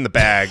in the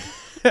bag,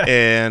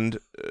 and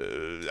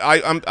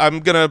I'm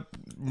gonna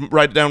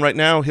write it down right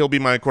now. He'll be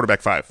my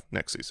quarterback 5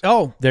 next season.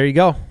 Oh, there you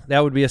go.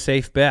 That would be a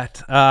safe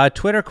bet.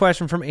 Twitter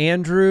question from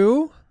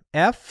Andrew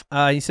F.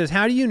 He says,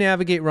 how do you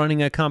navigate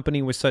running a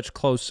company with such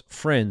close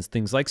friends?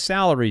 Things like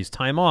salaries,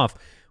 time off,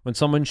 when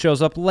someone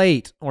shows up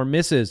late or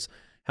misses.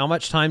 How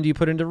much time do you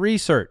put into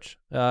research?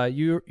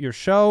 Your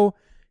show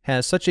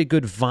has such a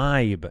good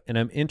vibe, and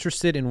I'm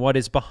interested in what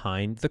is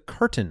behind the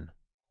curtain.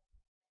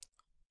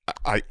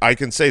 I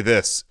can say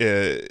this.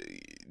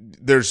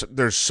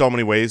 There's so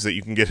many ways that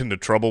you can get into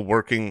trouble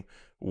working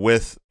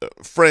with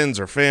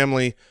friends or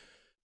family,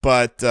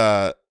 but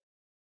the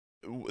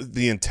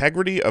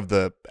integrity of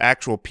the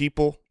actual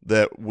people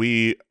that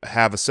we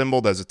have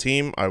assembled as a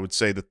team, I would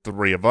say the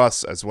 3 of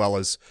us, as well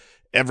as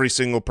every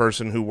single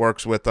person who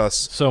works with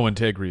us. So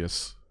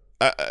integrous.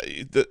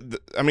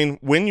 I mean,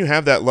 when you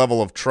have that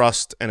level of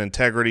trust and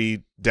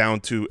integrity down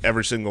to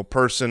every single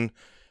person,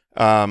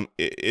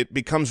 it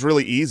becomes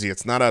really easy.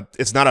 It's not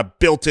a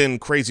built-in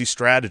crazy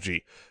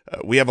strategy.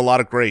 We have a lot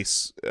of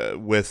grace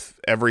with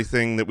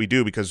everything that we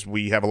do because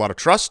we have a lot of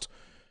trust,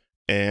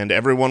 and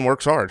everyone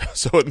works hard.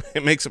 So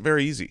it makes it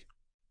very easy.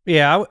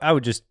 Yeah, I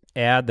would just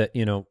add that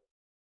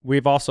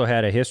we've also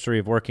had a history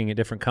of working at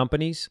different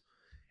companies.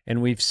 And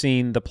we've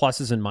seen the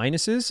pluses and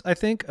minuses, I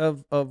think,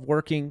 of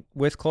working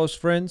with close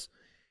friends.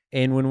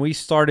 And when we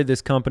started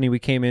this company, we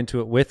came into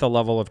it with a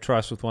level of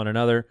trust with one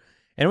another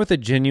and with a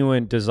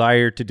genuine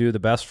desire to do the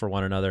best for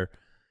one another.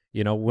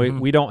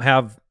 We don't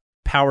have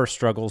power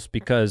struggles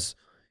because,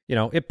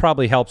 it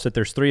probably helps that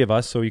there's 3 of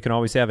us, so you can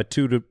always have a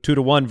 2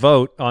 to 1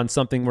 vote on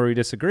something where we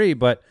disagree.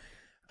 But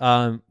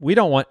we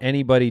don't want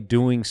anybody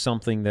doing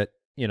something that,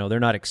 they're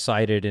not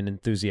excited and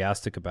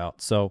enthusiastic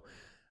about. So,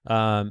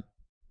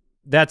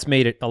 that's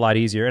made it a lot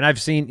easier. And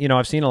I've seen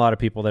a lot of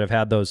people that have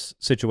had those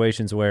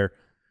situations where,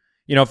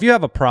 if you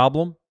have a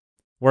problem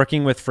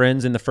working with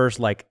friends in the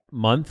first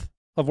month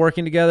of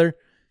working together,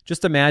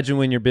 just imagine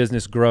when your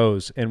business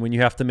grows and when you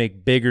have to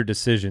make bigger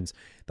decisions.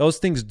 Those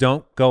things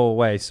don't go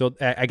away. So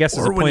I guess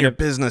or when your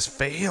business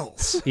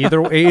fails.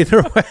 Either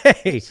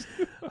way,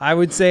 I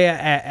would say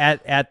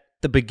at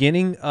the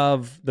beginning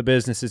of the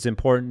business, it's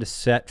important to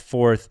set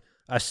forth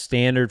a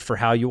standard for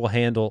how you will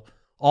handle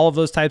all of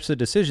those types of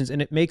decisions,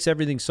 and it makes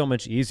everything so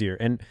much easier.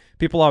 And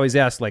people always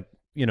ask, the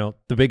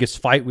biggest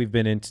fight we've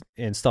been in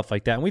and stuff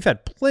like that. And we've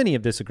had plenty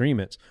of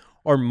disagreements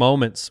or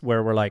moments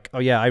where we're like, oh,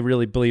 yeah, I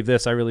really believe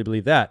this, I really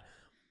believe that.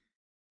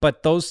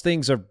 But those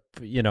things are,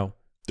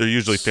 They're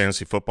usually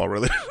fantasy football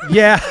related.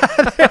 Yeah.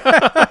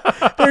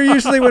 They're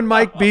usually when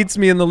Mike beats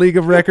me in the League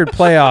of Record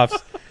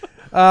playoffs.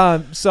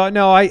 So,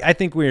 no, I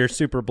think we are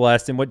super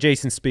blessed. And what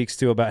Jason speaks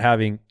to about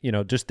having,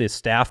 just this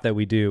staff that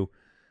we do,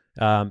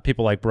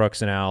 people like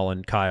Brooks and Al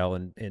and Kyle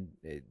and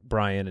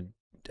Brian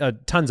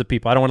and tons of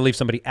people. I don't want to leave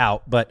somebody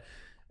out, but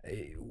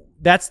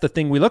that's the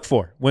thing we look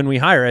for when we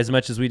hire as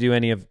much as we do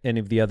any of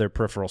the other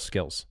peripheral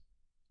skills.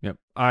 Yep.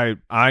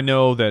 I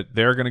know that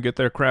they're going to get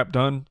their crap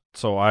done,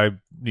 so I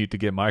need to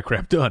get my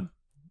crap done.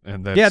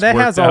 And that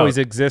has always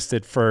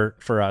existed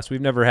for us.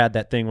 We've never had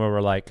that thing where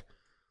we're like,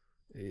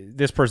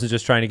 this person's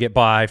just trying to get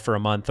by for a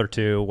month or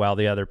two while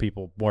the other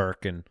people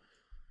work, and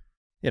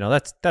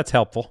that's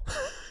helpful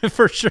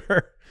for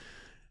sure.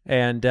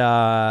 And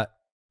all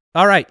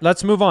right,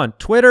 let's move on.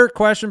 Twitter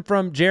question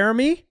from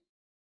Jeremy.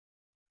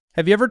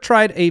 Have you ever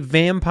tried a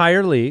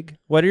vampire league?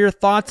 What are your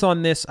thoughts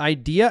on this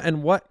idea,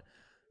 and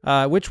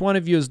which one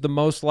of you is the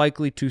most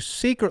likely to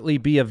secretly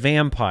be a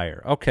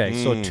vampire?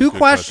 Okay, so two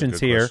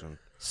questions here,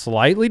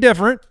 slightly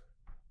different.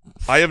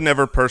 I have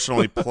never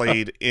personally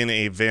played in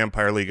a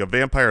vampire league. A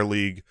vampire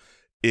league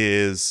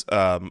is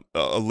a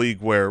league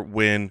where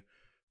when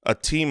a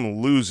team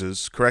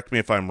loses, correct me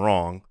if I'm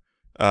wrong,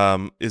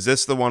 is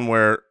this the one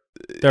where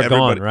they're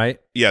gone, right?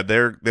 Yeah,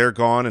 they're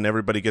gone, and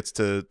everybody gets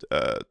to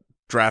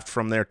draft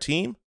from their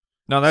team?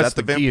 No, that's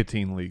the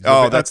guillotine league.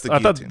 Oh, that's the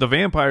guillotine. I thought the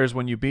vampires,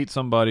 when you beat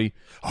somebody,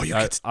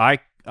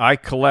 I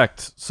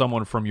collect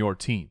someone from your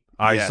team.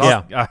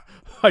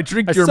 I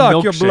drink your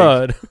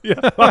blood.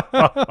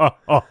 Yeah.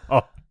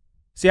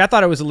 See, I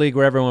thought it was a league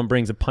where everyone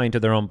brings a pint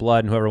of their own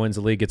blood, and whoever wins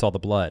the league gets all the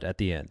blood at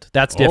the end.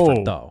 That's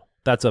different, though.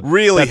 That's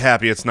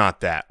happy it's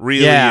not that.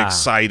 Really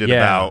excited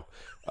about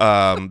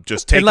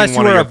just taking unless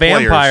one you were of your a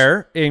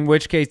vampire, in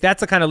which case that's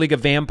the kind of league a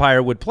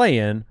vampire would play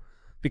in,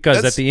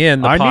 because at the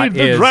end I need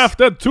the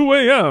draft at 2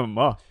 a.m.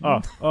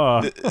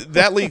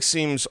 That league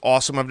seems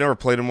awesome. I've never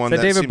played in one.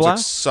 That David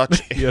seems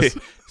like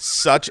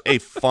such a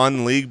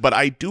fun league. But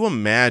I do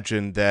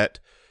imagine that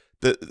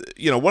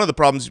one of the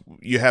problems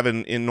you have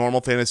in normal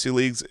fantasy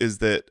leagues is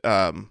that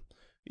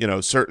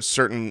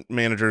certain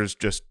managers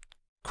just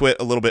quit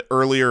a little bit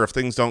earlier if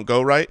things don't go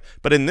right.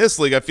 But in this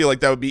league, I feel like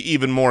that would be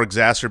even more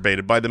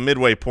exacerbated. By the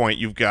midway point,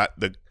 you've got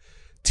the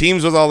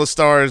teams with all the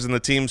stars and the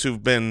teams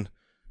who've been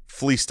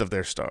fleeced of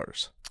their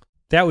stars.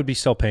 That would be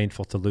so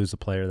painful to lose a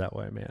player that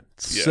way, man.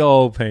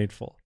 So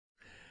painful.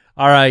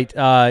 All right,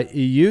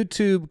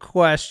 YouTube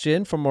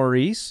question from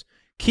Maurice.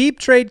 Keep,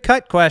 trade,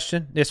 cut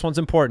question. This one's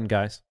important,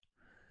 guys.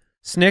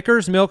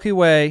 Snickers, Milky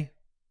Way,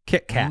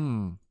 Kit Kat.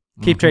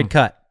 Keep, trade,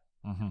 cut.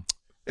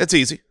 It's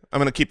easy. I'm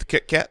going to keep the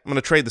Kit Kat. I'm going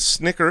to trade the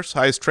Snickers,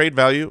 highest trade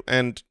value,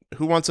 and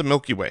who wants a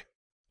Milky Way?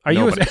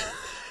 Nobody.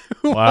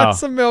 Who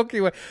wants a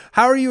Milky Way?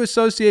 How are you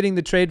associating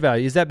the trade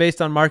value? Is that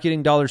based on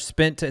marketing dollars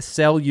spent to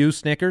sell you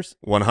Snickers?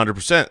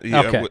 100%.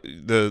 Yeah, okay.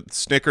 The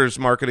Snickers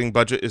marketing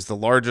budget is the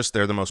largest.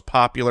 They're the most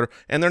popular,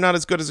 and they're not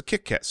as good as a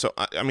Kit Kat. So,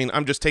 I mean,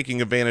 I'm just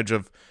taking advantage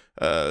of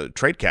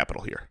trade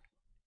capital here.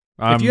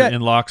 I'm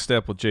in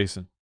lockstep with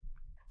Jason.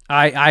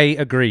 I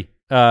agree.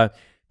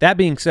 That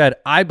being said,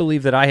 I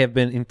believe that I have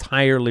been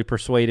entirely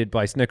persuaded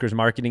by Snickers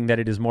marketing that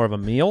it is more of a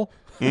meal.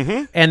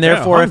 And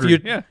therefore,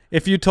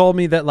 if you told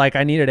me that like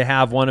I needed to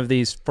have one of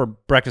these for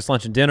breakfast,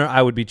 lunch, and dinner,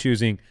 I would be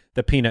choosing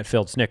the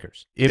peanut-filled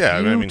Snickers. If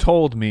you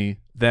told me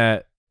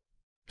that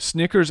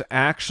Snickers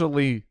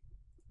actually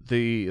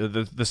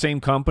the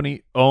same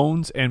company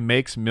owns and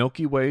makes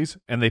Milky Ways,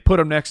 and they put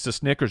them next to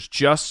Snickers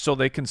just so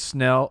they can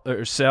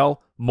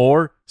sell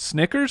more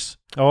Snickers,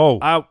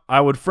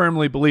 I would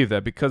firmly believe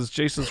that, because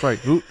Jason's right.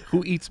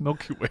 Who eats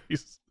Milky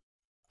Ways?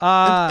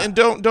 And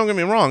don't get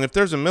me wrong. If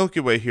there's a Milky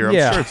Way here,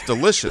 I'm sure it's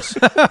delicious.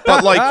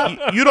 But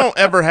like, you don't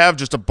ever have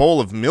just a bowl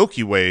of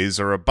Milky Ways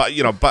or but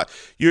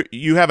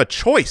you have a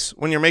choice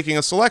when you're making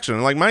a selection.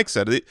 And like Mike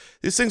said,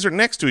 these things are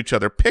next to each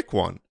other. Pick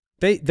one.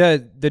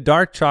 The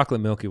dark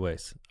chocolate Milky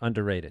Ways,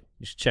 underrated.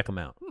 You should check them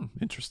out.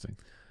 Interesting.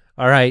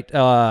 All right.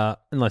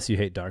 Unless you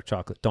hate dark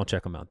chocolate, don't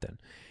check them out then.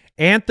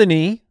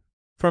 Anthony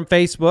from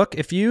Facebook,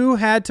 if you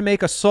had to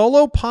make a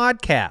solo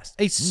podcast,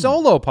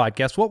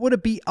 what would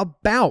it be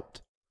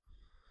about?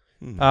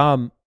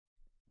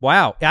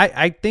 Wow.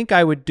 I think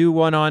I would do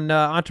one on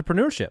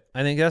entrepreneurship.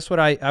 I think that's what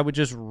I would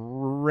just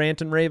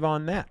rant and rave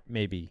on that,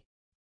 maybe.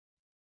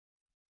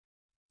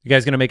 You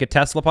guys going to make a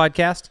Tesla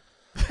podcast?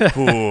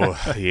 Ooh,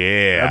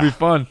 yeah. That'd be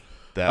fun.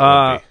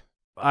 That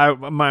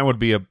would be. Mine would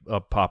be a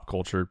pop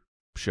culture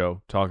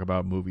show, talk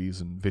about movies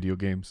and video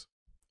games.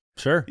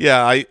 Sure.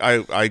 Yeah,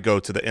 I go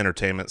to the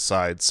entertainment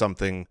side,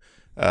 something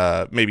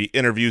maybe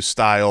interview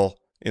style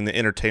in the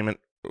entertainment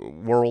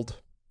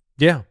world.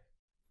 Yeah.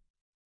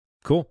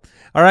 Cool.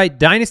 All right,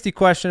 Dynasty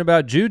question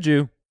about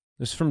JuJu.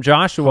 This is from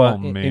Joshua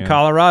in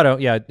Colorado.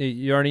 Yeah,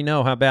 you already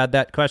know how bad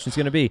that question is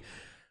going to be.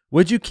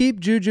 Would you keep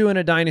JuJu in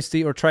a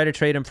Dynasty or try to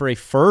trade him for a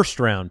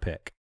first-round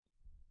pick?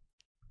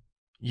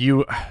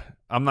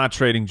 I'm not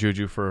trading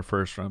JuJu for a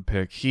first-round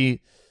pick.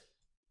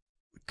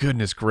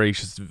 Goodness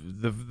gracious,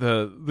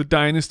 the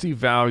Dynasty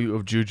value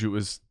of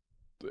JuJu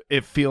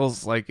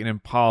feels like an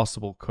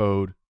impossible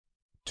code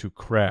to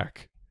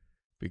crack,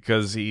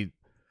 because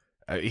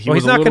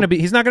He's not going to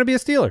be a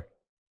Steeler.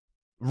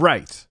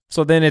 Right.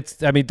 So then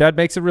that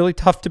makes it really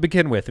tough to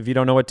begin with if you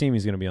don't know what team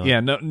he's going to be on. Yeah,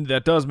 no,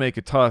 that does make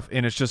it tough.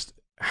 And it's just,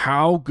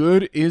 how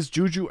good is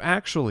JuJu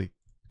actually?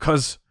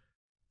 Because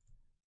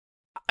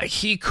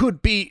he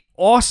could be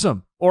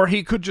awesome, or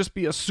he could just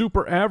be a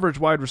super average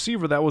wide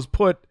receiver that was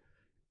put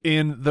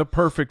in the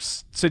perfect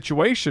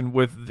situation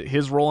with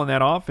his role in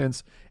that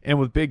offense and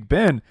with Big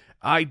Ben.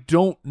 I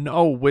don't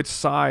know which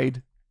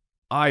side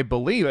I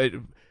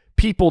believe.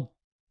 People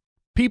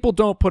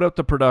don't put up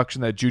the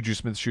production that JuJu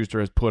Smith-Schuster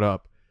has put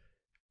up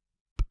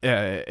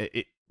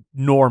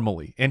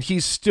normally, and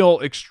he's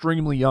still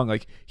extremely young.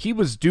 Like,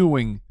 he's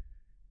doing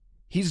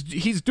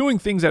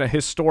things at a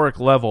historic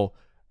level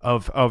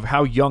of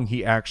how young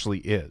he actually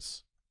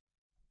is.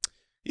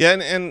 Yeah,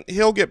 and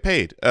he'll get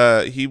paid.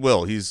 He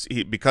will.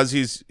 Because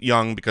he's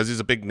young, because he's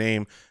a big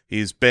name.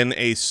 He's been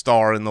a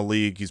star in the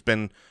league. He's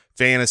been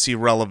fantasy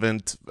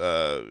relevant.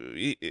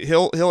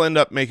 He'll end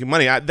up making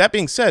money. That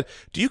being said,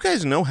 do you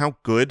guys know how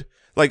good?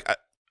 Like,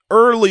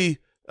 early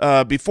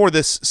before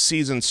this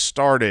season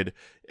started,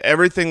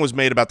 everything was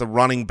made about the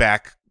running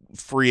back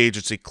free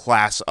agency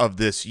class of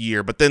this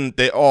year, but then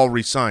they all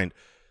re-signed.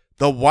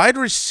 The wide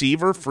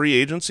receiver free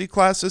agency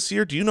class this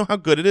year, do you know how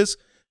good it is?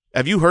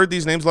 Have you heard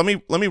these names? Let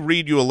me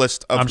read you a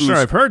list of. I'm sure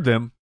I've heard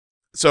them.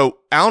 So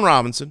Allen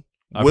Robinson,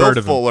 Will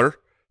Fuller,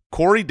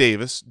 Corey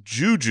Davis,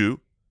 JuJu,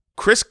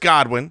 Chris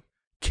Godwin,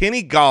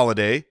 Kenny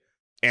Golladay,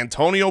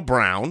 Antonio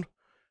Brown.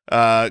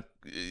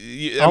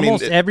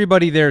 Almost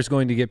everybody there is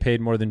going to get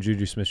paid more than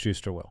JuJu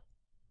Smith-Schuster will.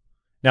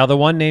 Now, the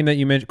one name that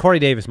you mentioned, Corey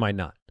Davis might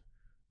not,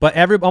 but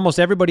almost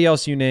everybody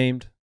else you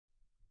named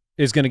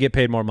is going to get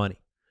paid more money.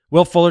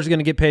 Will Fuller's going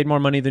to get paid more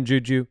money than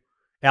JuJu.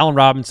 Allen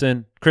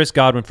Robinson, Chris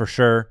Godwin for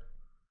sure.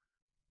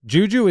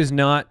 JuJu is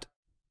not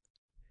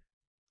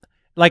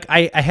like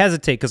I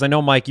hesitate because I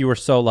know, Mike, you were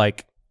so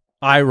like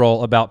eye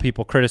roll about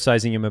people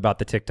criticizing him about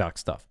the TikTok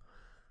stuff.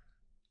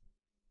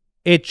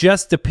 It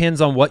just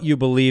depends on what you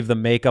believe the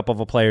makeup of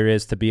a player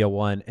is to be a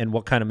one and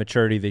what kind of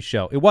maturity they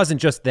show. It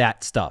wasn't just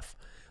that stuff.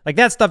 Like,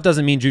 that stuff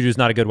doesn't mean JuJu's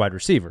not a good wide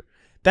receiver.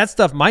 That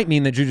stuff might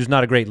mean that JuJu's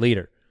not a great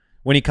leader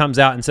when he comes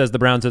out and says the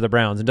Browns are the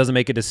Browns and doesn't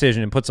make a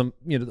decision and puts them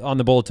on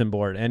the bulletin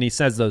board and he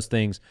says those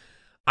things.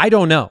 I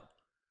don't know.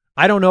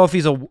 I don't know if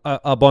he's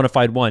a bona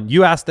fide one.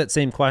 You asked that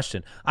same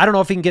question. I don't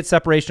know if he can get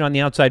separation on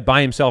the outside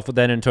by himself with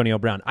that Antonio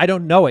Brown. I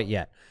don't know it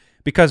yet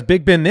because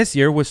Big Ben this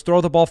year was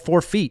throw the ball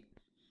 4 feet.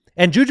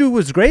 And JuJu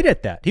was great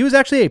at that. He was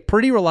actually a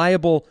pretty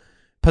reliable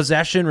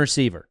possession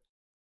receiver.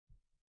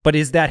 But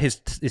is that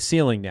his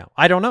ceiling now?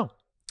 I don't know.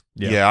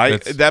 Yeah,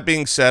 that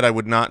being said, I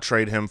would not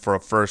trade him for a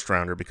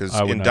first-rounder because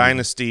in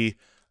Dynasty,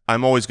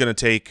 I'm always going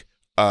to take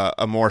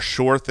a more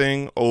sure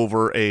thing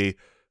over a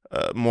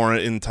more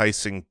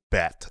enticing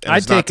bet. And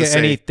I'd take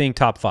anything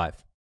top 5.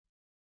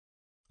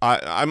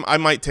 I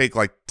might take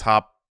like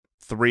top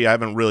 3. I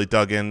haven't really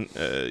dug in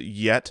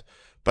yet,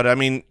 but I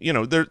mean,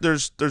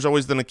 there's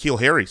always the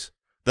N'Keal Harrys,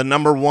 the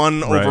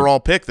 #1 overall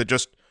pick that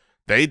just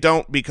they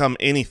don't become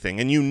anything.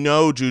 And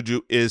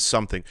JuJu is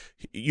something.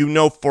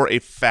 For a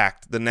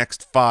fact the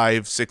next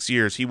 5-6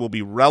 years he will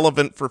be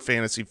relevant for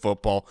fantasy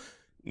football.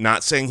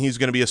 Not saying he's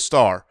going to be a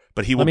star,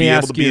 but he will be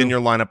able to be in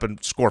your lineup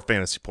and score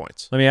fantasy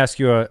points. Let me ask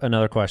you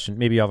another question.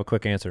 Maybe you have a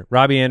quick answer.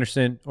 Robbie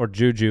Anderson or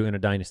JuJu in a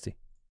dynasty?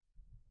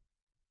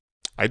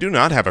 I do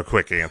not have a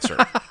quick answer.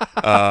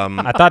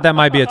 I thought that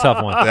might be a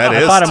tough one.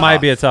 I thought it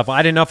might be a tough one.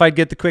 I didn't know if I'd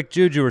get the quick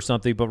JuJu or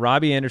something, but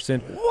Robbie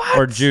Anderson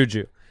or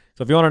JuJu.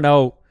 So if you want to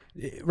know,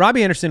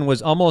 Robbie Anderson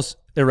was almost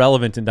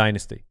irrelevant in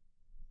Dynasty.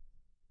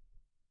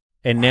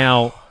 And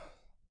now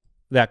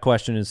that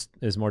question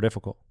is more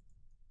difficult.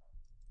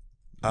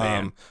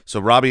 So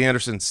Robbie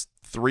Anderson's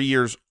 3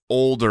 years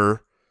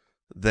older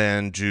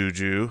than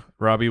JuJu.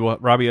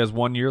 Robbie has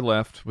 1 year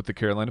left with the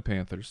Carolina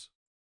Panthers.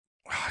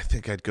 I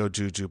think I'd go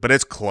JuJu, but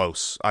it's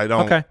close. I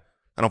don't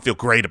feel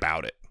great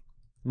about it.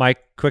 Mike,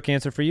 quick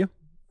answer for you?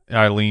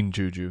 I lean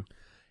JuJu.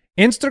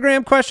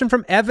 Instagram question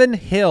from Evan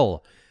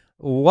Hill.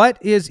 What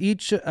is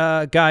each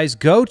guy's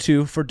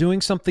go-to for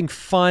doing something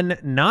fun,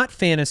 not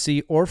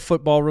fantasy or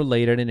football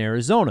related in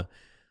Arizona?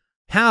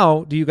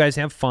 How do you guys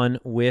have fun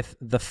with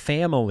the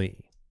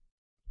family?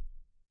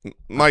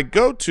 My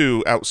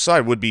go-to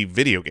outside would be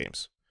video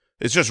games.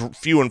 It's just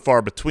few and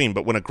far between,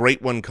 but when a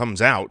great one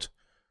comes out,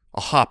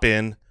 I'll hop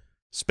in,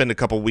 spend a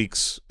couple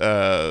weeks,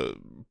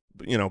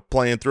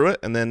 playing through it,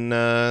 and then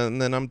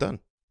I'm done.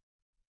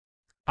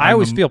 I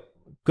always feel.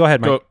 Go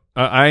ahead, Mike.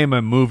 I am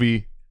a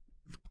movie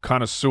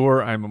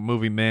connoisseur. I'm a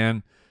movie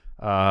man.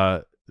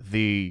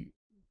 The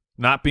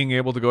not being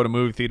able to go to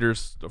movie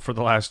theaters for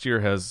the last year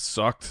has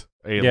sucked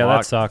a lot.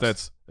 That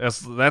sucks.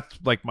 That's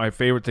like my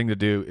favorite thing to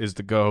do is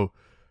to go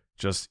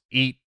just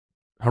eat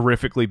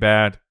horrifically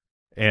bad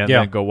and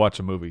then go watch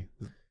a movie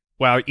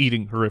while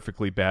eating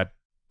horrifically bad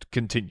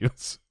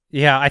continues.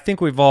 Yeah, I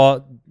think we've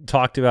all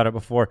talked about it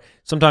before.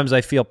 Sometimes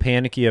I feel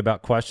panicky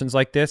about questions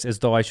like this as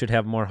though I should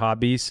have more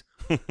hobbies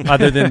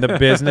other than the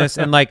business.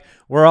 And, like,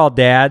 we're all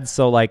dads,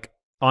 so, like,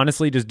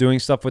 honestly just doing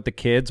stuff with the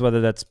kids, whether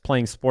that's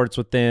playing sports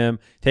with them,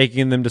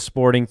 taking them to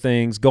sporting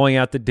things, going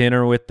out to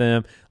dinner with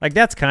them. Like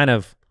that's kind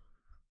of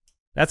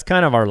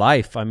our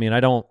life. I mean, I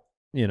don't,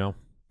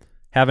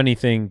 have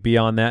anything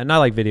beyond that. And I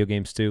like video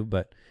games too,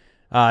 but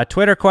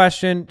Twitter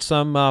question,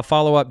 some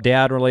follow-up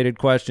dad-related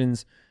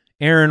questions.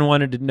 Aaron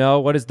wanted to know,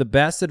 what is the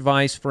best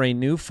advice for a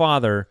new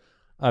father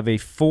of a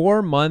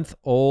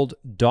 4-month-old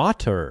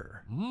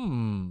daughter?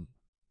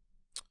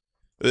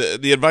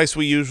 The advice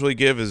we usually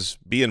give is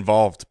be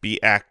involved,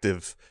 be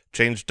active,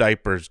 change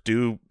diapers,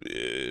 do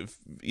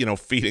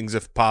feedings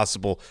if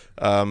possible.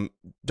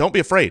 Don't be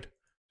afraid.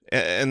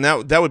 And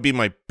that would be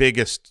my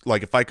biggest,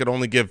 like if I could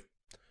only give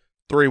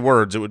 3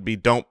 words, it would be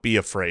don't be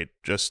afraid.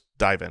 Just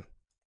dive in.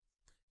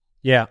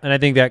 Yeah, and I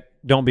think that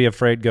don't be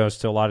afraid goes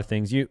to a lot of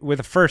things. With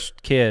a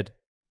first kid,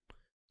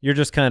 you're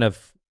just kind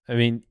of, I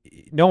mean,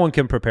 no one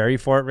can prepare you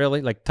for it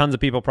really. Like tons of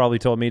people probably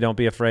told me don't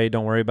be afraid,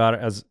 don't worry about it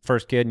as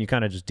first kid, and you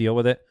kind of just deal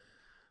with it.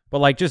 But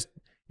like just,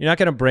 you're not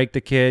going to break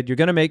the kid. You're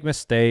going to make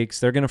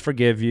mistakes. They're going to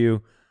forgive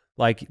you.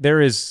 Like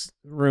there is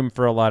room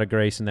for a lot of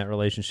grace in that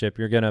relationship.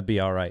 You're going to be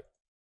all right.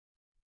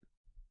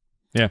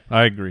 Yeah,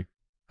 I agree.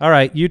 All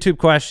right, YouTube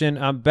question.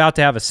 I'm about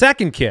to have a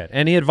second kid.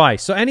 Any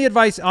advice? So any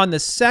advice on the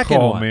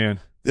second one? Oh, man.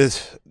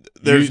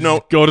 There's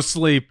no... Go to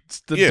sleep.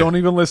 Yeah. Don't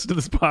even listen to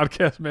this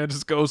podcast, man.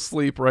 Just go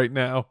sleep right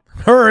now.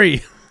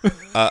 Hurry.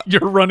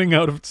 You're running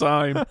out of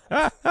time.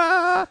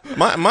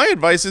 My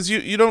advice is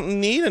you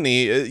don't need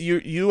any.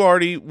 You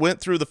already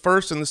went through the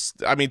first, and this,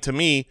 I mean, to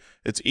me,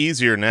 it's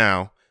easier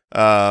now.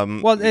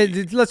 Well,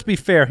 let's be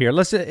fair here.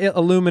 Let's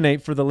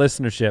illuminate for the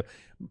listenership.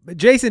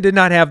 Jason did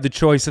not have the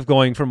choice of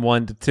going from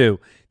 1 to 2.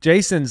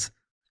 Jason's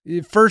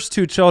first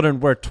 2 children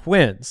were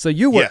twins, so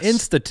you were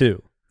insta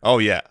 2. Oh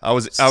yeah, I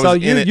was. So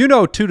you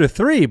know 2 to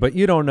 3, but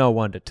you don't know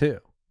 1 to 2.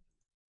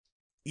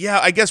 Yeah,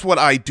 I guess what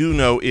I do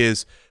know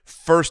is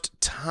first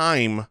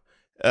time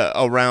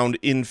around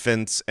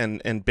infants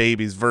and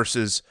babies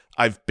versus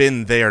I've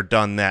been there,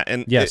 done that.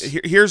 And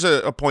here's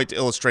a point to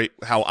illustrate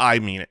how I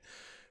mean it.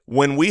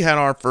 When we had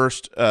our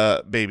first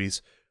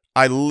babies,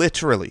 I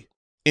literally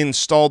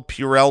installed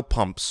Purell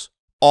pumps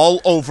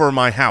all over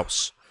my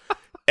house.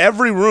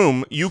 Every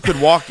room you could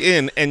walk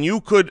in and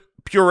you could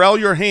Purell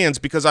your hands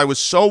because I was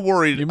so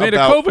worried. You made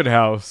about, a COVID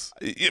house,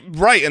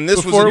 right? And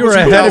this Before was you were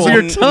ahead of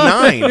your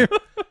time.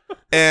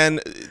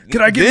 And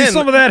can I give you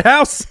some of that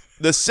house?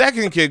 The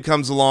second kid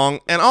comes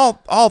along, and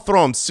I'll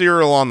throw him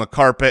cereal on the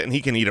carpet, and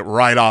he can eat it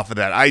right off of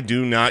that. I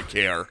do not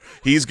care.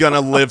 He's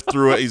gonna live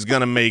through it. He's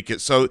gonna make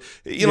it. So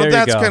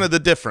that's kind of the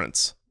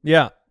difference.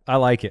 Yeah, I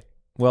like it.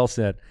 Well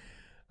said.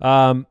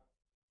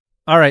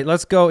 All right,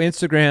 let's go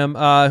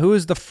Instagram. Who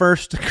is the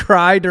first to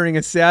cry during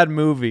a sad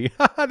movie?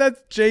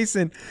 That's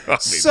Jason.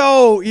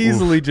 So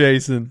easily,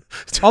 Jason.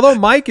 Although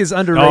Mike is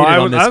underrated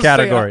on this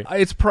category.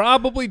 It's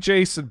probably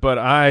Jason, but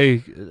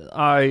I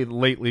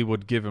lately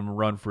would give him a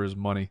run for his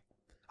money.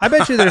 I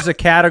bet you there's a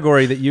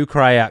category that you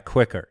cry at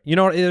quicker.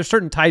 There's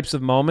certain types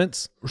of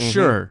moments.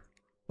 Sure.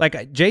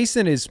 Like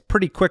Jason is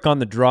pretty quick on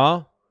the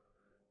draw,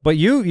 but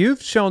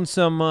you've shown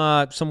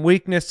some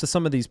weakness to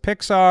some of these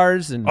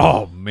Pixars and.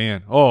 Oh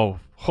man. Oh,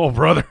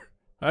 brother.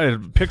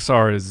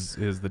 Pixar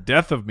is the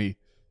death of me.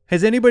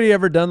 Has anybody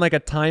ever done like a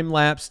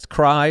time-lapsed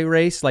cry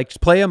race? Like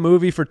play a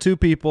movie for 2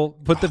 people,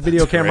 put the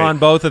video camera on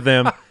both of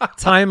them,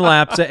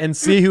 time-lapse it, and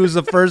see who's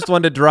the first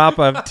one to drop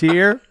a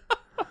tear?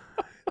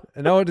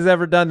 No one has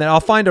ever done that. I'll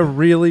find a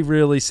really,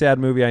 really sad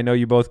movie I know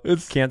you both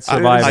can't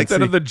survive.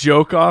 Instead of the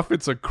joke off,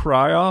 it's a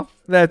cry off.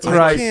 That's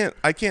right.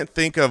 I can't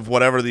think of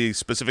whatever the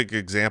specific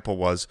example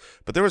was,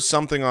 but there was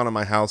something on in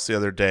my house the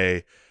other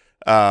day.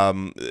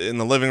 In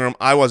the living room,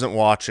 I wasn't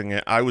watching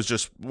it. I was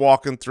just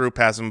walking through,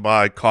 passing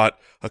by, caught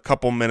a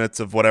couple minutes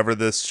of whatever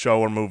this show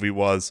or movie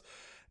was,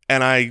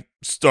 and I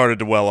started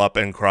to well up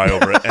and cry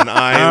over it. And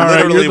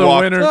I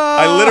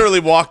literally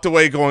walked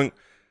away going,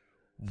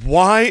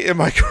 "Why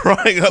am I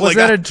crying?" Was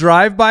that a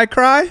drive-by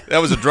cry? That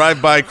was a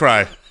drive-by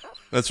cry.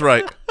 That's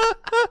right.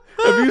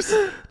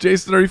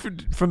 Jason, are you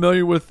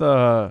familiar with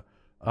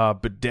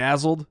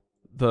Bedazzled?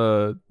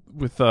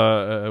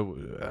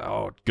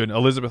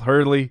 Elizabeth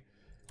Hurley.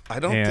 I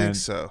don't think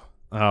so.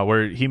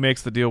 Where he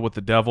makes the deal with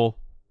the devil.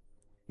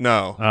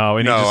 No. Oh,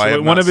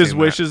 and one of his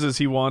wishes is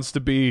he wants to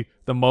be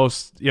the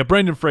most. Yeah,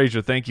 Brendan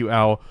Fraser. Thank you,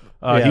 Al.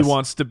 Yes. He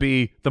wants to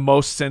be the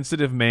most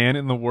sensitive man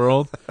in the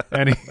world,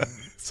 and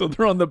so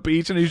they're on the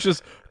beach, and he's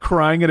just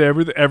crying at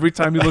every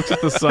time he looks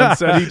at the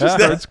sunset. He just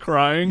starts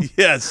crying.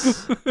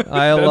 Yes,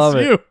 I love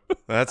it.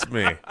 That's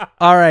me.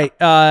 All right.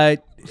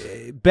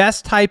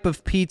 Best type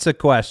of pizza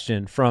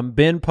question from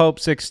Ben Pope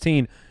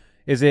 16.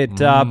 Is it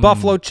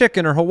buffalo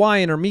chicken or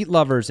Hawaiian or meat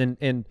lovers?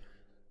 And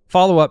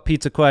follow-up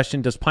pizza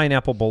question, does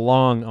pineapple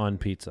belong on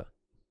pizza?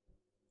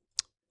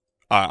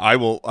 I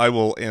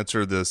will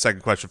answer the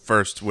second question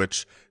first,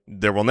 which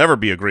there will never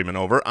be agreement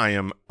over. I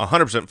am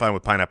 100% fine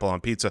with pineapple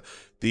on pizza.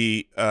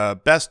 The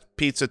best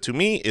pizza to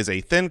me is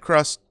a thin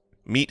crust,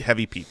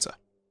 meat-heavy pizza.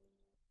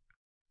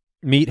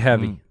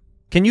 Meat-heavy.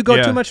 Can you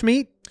go too much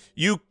meat?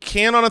 You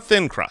can on a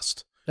thin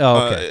crust.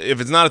 Oh, okay.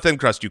 If it's not a thin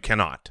crust, you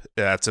cannot.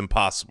 That's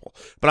impossible.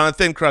 But on a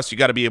thin crust, you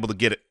got to be able to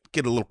get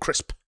a little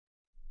crisp.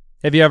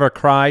 Have you ever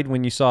cried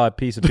when you saw a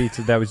piece of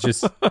pizza that was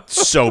just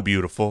so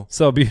beautiful?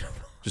 So beautiful.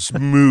 Just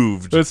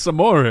moved. It's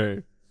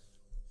amore.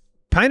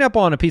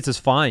 Pineapple on a pizza is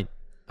fine,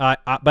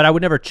 but I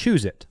would never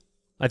choose it.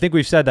 I think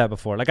we've said that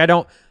before. Like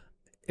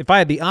if I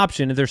had the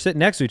option, if they're sitting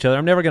next to each other,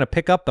 I'm never going to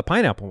pick up the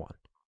pineapple one.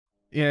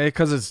 Yeah,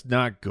 because it's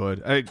not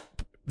good. I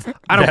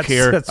don't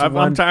care.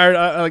 I'm tired.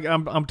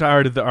 I'm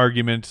tired of the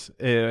argument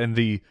and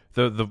the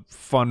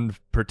fun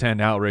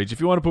pretend outrage. If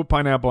you want to put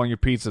pineapple on your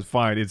pizza,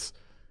 fine.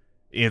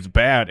 It's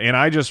bad. And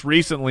I just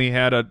recently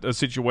had a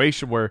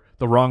situation where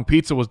the wrong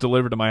pizza was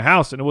delivered to my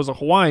house, and it was a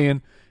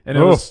Hawaiian, and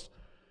it was,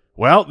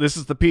 well, this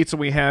is the pizza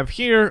we have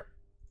here.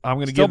 I'm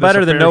going to give this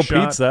better a than fair no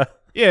shot. pizza.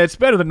 Yeah, it's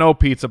better than no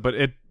pizza, but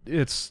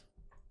it's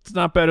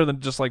not better than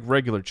just like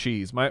regular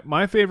cheese.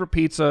 My favorite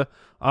pizza,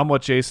 I'm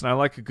with Jason. I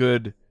like a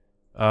good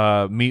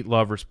meat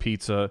lover's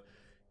pizza,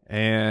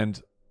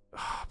 and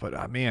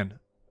man,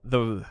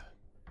 the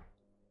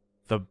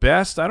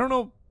best. I don't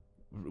know.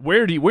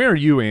 Where are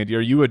you, Andy?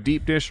 Are you a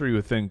deep dish or are you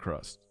a thin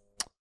crust?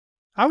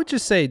 I would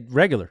just say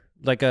regular,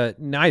 like a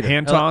neither.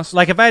 Hand toss?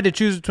 Like if I had to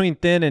choose between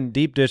thin and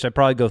deep dish, I'd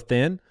probably go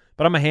thin.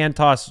 But I'm a hand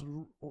toss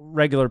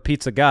regular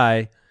pizza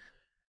guy.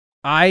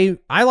 I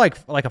like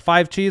a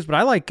 5 cheese, but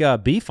I like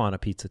beef on a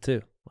pizza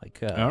too. Like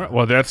all right.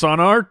 Well, that's on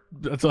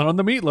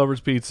the meat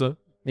lovers pizza.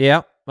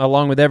 Yeah,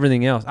 along with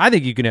everything else. I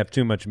think you can have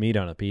too much meat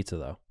on a pizza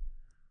though.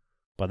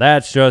 But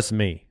that's just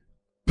me.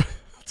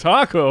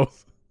 Tacos.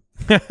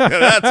 That's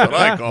what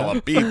I call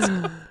a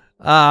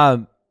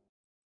pizza.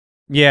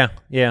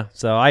 Yeah.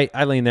 So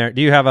I lean there.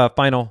 Do you have a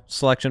final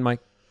selection,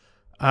 Mike?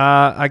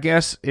 I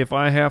guess if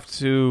I have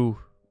to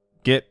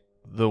get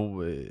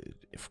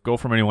go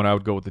from anyone, I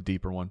would go with the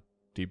deeper one,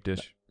 deep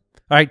dish.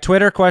 All right.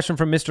 Twitter question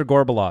from Mr.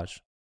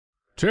 Gorbalage.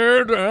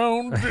 Tear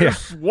down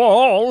this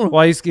wall.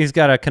 Well, he's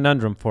got a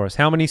conundrum for us.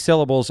 How many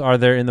syllables are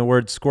there in the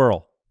word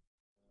squirrel?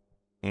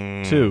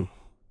 2.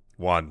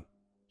 1.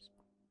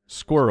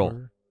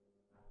 Squirrel.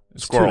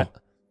 Squirrel.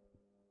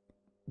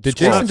 Did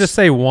Squirrel. Jason just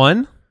say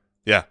 1?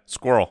 Yeah,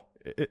 squirrel.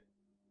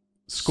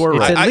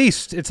 Squirrel. It's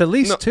at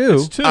least 2.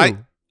 It's 2.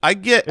 I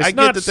get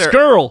not that they're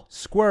squirrel.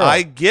 Squirrel.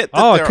 I get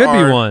that. Oh, there it could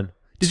are be 1.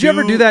 Did you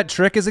ever do that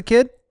trick as a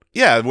kid?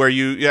 Yeah, where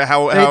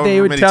how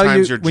they would many tell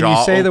times you your when jaw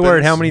you say the opens.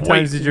 word, how many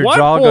times did your what?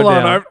 jaw Hold go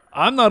on. down?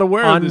 I'm not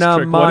aware of this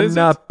trick. What is it?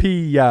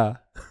 Onomatopoeia.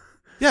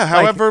 Yeah,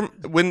 however,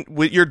 when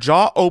your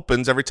jaw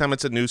opens every time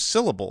it's a new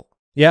syllable.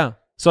 Yeah.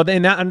 So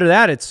then under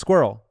that, it's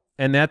squirrel.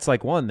 And that's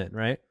like 1 then,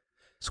 right?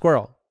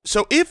 Squirrel.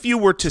 So if you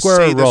were to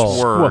Squirrel. say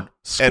this word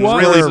and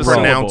really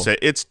pronounce it,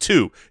 it's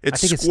 2.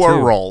 It's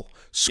squirrel.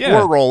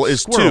 Squirrel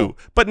is squirrel. 2.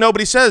 But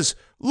nobody says,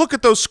 look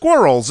at those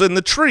squirrels in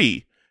the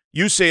tree.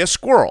 You say a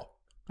squirrel.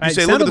 You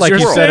say, look at the like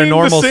squirrel. you said a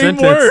normal the same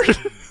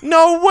sentence. word.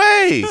 No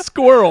way.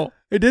 Squirrel.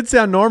 It did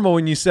sound normal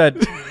when you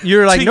said,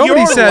 you're like, To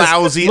nobody your says,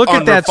 lousy, look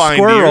at that unrefined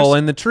squirrel ears.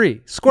 in the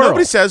tree. Squirrel.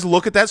 Nobody says,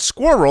 look at that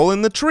squirrel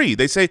in the tree.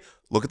 They say,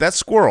 look at that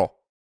squirrel.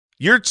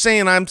 You're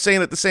saying I'm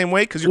saying it the same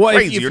way because you're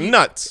crazy. You're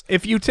nuts.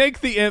 If you take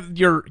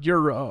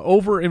your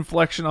over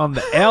inflection on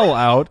the L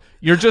out,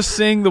 you're just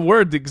saying the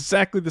word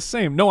exactly the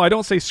same. No, I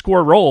don't say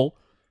squirrel,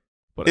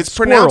 but It's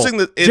squirrel. pronouncing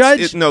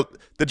the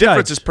the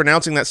difference is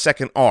pronouncing that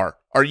second R.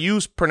 Are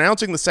you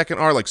pronouncing the second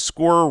R like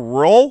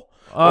squirrel,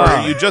 or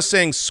are you just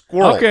saying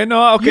squirrel? Okay,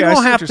 no, okay. You I don't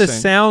see have what to you're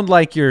saying. sound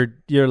like you're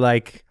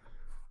like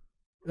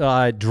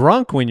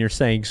drunk when you're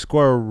saying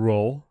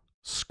squirrel.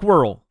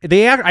 Squirrel.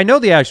 I know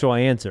the actual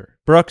answer.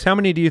 Brooks, how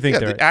many do you think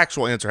there the are?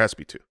 actual answer has to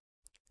be 2.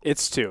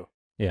 It's 2.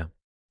 Yeah.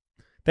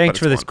 Thanks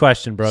But for it's this 1.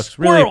 question, Brooks.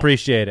 Squirrel. Really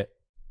appreciate it.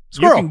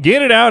 You can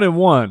get it out in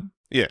 1.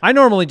 Yeah, I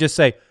normally just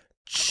say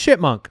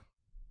chipmunk,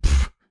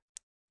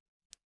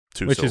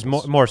 2 which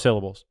syllables. is more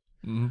syllables.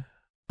 Mm-hmm.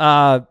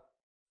 All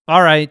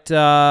right.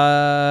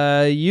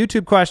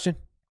 YouTube question.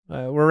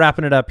 We're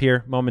wrapping it up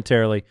here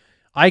momentarily.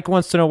 Ike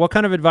wants to know, what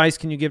kind of advice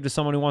can you give to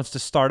someone who wants to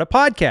start a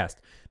podcast?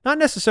 Not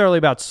necessarily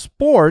about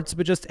sports,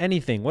 but just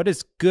anything. What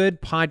is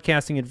good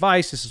podcasting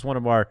advice? This is one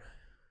of our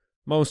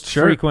most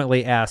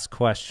frequently asked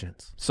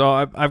questions. So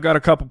I've got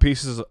a couple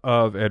pieces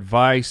of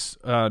advice.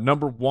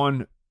 Number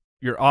 1,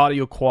 your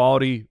audio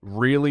quality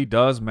really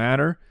does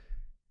matter,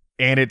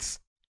 and it's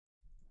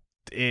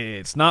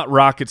not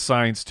rocket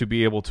science to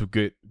be able to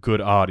get good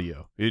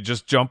audio. You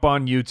just jump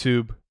on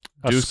YouTube.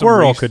 A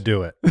squirrel could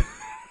do it.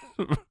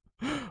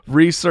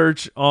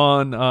 Research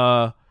on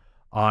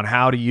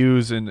how to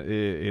use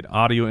an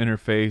audio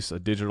interface, a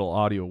digital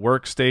audio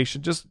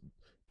workstation. Just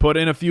put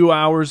in a few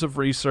hours of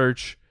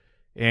research,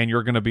 and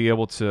you're going to be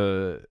able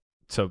to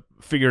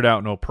figure it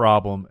out no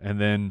problem. And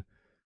then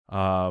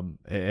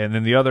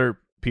the other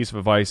piece of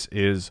advice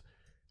is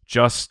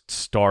just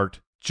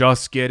start.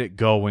 Just get it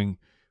going.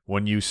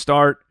 When you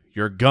start,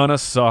 you're gonna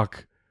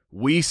suck.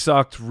 We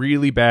sucked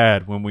really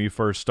bad when we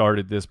first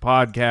started this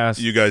podcast.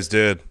 You guys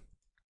did.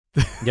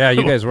 Yeah,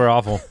 you guys were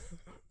awful.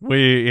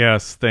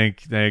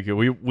 Thank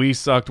you. We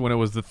sucked when it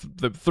was the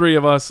 3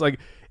 of us. Like,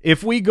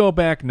 if we go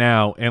back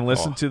now and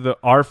listen to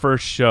our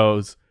first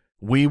shows,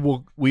 We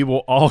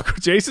will all.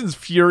 Jason's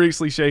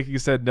furiously shaking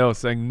his head no,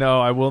 saying,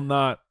 no, I will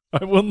not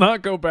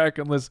go back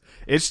and listen.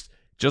 It's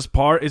just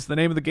it's the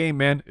name of the game,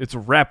 man. It's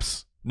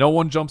reps. No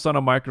one jumps on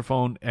a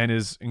microphone and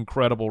is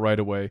incredible right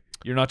away.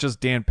 You're not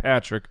just Dan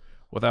Patrick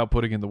without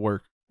putting in the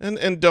work.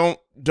 And don't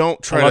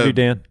try to. I love you,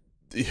 Dan.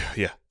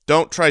 Yeah.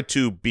 Don't try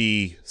to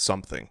be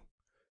something.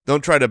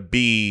 Don't try to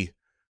be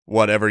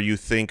whatever you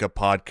think a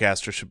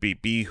podcaster should be.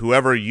 Be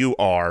whoever you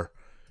are.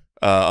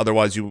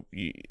 Otherwise,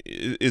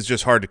 it's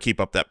just hard to keep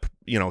up that,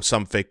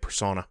 some fake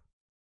persona.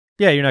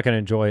 Yeah, you're not going to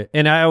enjoy it.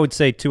 And I would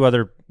say 2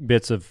 other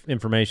bits of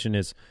information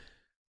is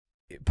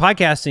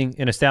podcasting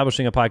and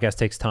establishing a podcast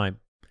takes time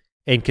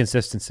and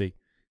consistency.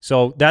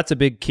 So that's a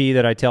big key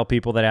that I tell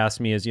people that ask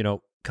me is,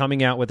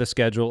 coming out with a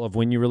schedule of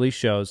when you release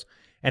shows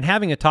and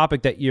having a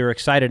topic that you're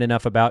excited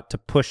enough about to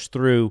push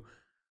through,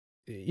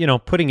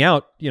 putting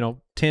out,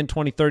 10,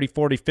 20, 30,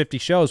 40, 50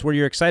 shows where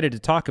you're excited to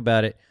talk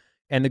about it,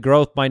 and the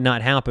growth might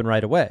not happen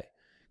right away.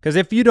 Because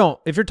if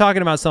you're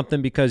talking about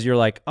something because you're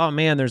like, oh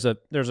man, there's a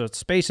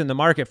space in the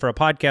market for a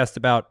podcast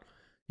about,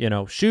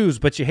 shoes,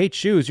 but you hate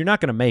shoes, you're not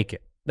going to make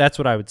it. That's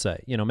what I would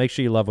say. Make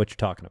sure you love what you're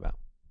talking about.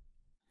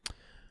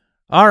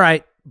 All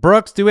right,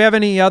 Brooks, do we have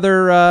any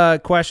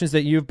other questions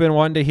that you've been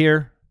wanting to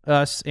hear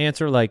us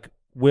answer? Like,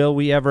 will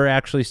we ever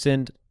actually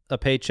send a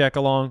paycheck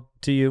along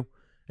to you?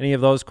 Any of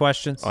those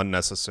questions?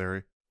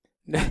 Unnecessary.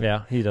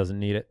 Yeah, he doesn't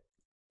need it.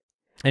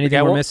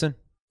 Anything we're missing?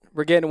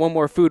 We're getting one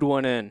more food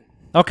one in.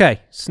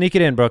 Okay, sneak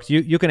it in, Brooks.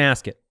 You can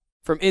ask it.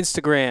 From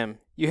Instagram,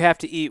 you have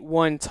to eat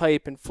one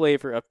type and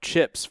flavor of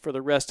chips for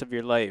the rest of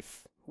your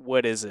life.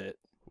 What is it?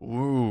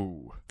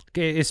 Ooh.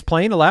 Okay, is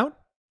plain allowed?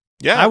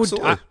 Yeah,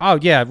 absolutely.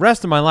 Yeah.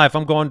 Rest of my life,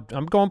 I'm going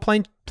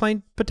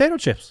plain potato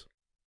chips.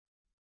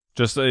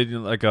 Just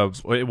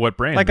what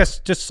brand? Like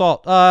just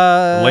salt.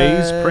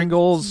 Lay's,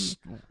 Pringles,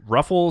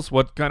 Ruffles.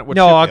 What kind of? What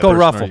no, chip I'll go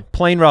Ruffle. You?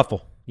 Plain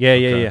Ruffle. Yeah,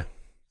 okay. yeah.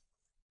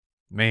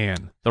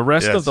 Man, the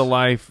rest of the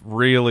life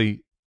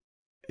really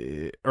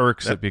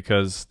irks it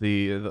because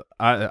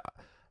I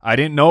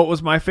didn't know it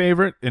was my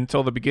favorite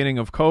until the beginning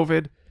of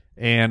COVID,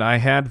 and I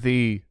had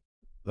the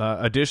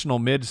additional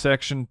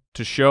midsection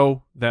to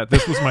show that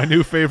this was my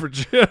new favorite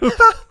chip.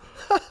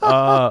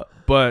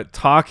 But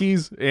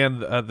Takis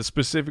and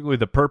specifically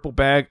the purple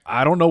bag,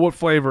 I don't know what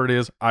flavor it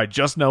is. I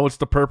just know it's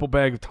the purple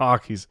bag of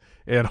Takis.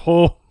 And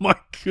oh my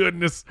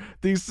goodness,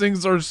 these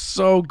things are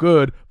so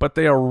good, but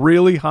they are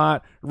really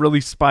hot,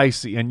 really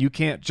spicy, and you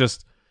can't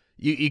just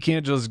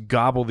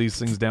gobble these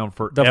things down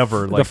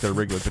forever like they're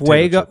regular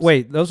potato chips.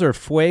 Wait, those are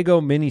Fuego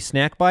mini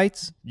snack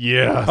bites?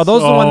 Yeah. Are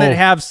those the one that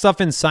have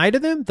stuff inside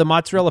of them? The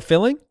mozzarella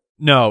filling?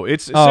 No,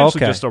 it's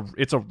essentially just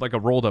like a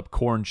rolled up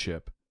corn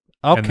chip.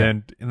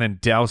 Okay. And then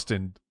doused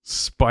in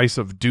spice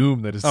of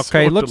doom that is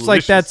okay. So Looks delicious.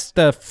 like that's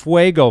the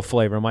Fuego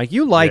flavor, Mike.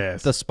 You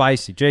like the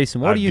spicy.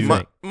 Jason, what do you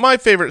think? My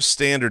favorite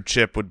standard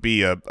chip would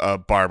be a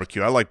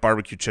barbecue. I like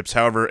barbecue chips.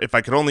 However, if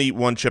I could only eat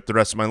one chip the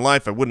rest of my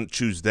life, I wouldn't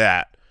choose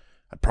that.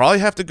 I'd probably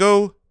have to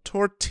go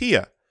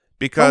tortilla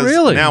because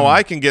now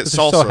I can get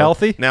salsa. So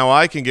healthy. Now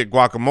I can get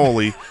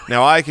guacamole.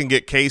 Now I can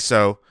get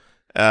queso.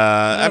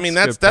 I mean,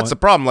 that's the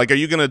problem. Like, are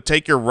you going to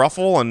take your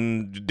Ruffle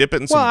and dip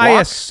it in some guac?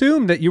 I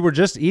assume that you were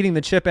just eating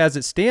the chip as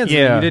it stands.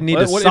 Yeah. And you didn't need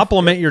to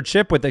supplement your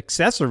chip with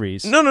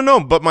accessories.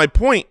 No. But my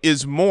point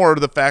is more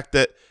the fact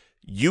that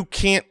you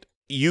can't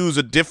use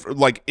a different,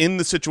 like in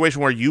the situation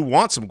where you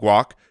want some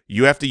guac,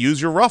 you have to use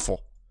your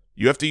Ruffle.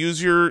 You have to use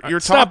your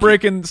Stop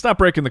breaking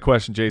the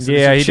question, Jason.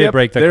 Yeah, he did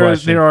break the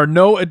question. There are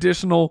no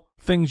additional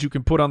things you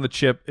can put on the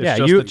chip. It's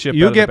just the chip.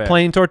 You get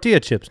plain tortilla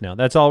chips now.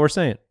 That's all we're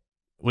saying.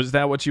 Was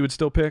that what you would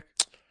still pick?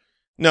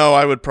 No,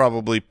 I would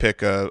probably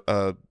pick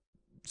a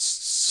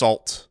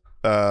salt,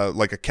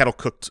 like a kettle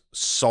cooked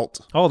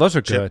salt. Oh, those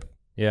are chip. good.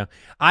 Yeah.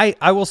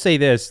 I will say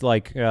this,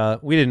 like,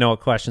 we didn't know what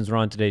questions were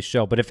on today's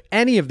show, but if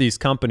any of these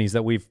companies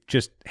that we've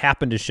just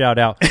happened to shout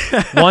out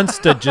wants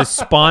to just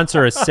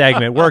sponsor a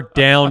segment, we're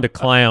down to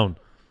clown.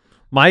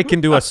 Mike can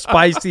do a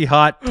spicy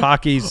hot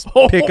Takis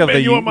pick of the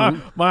week. You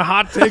want my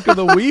hot take of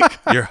the week?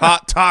 Your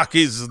hot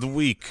Takis of the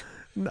week.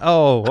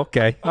 Oh,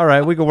 okay. All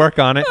right. We can work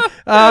on it.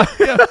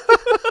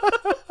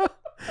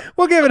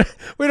 We'll give it.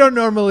 We don't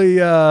normally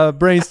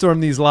brainstorm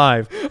these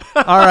live.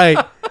 All right.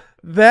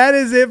 That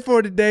is it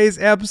for today's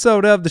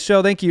episode of the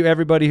show. Thank you,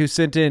 everybody who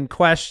sent in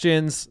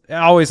questions.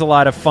 Always a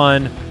lot of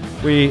fun.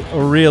 We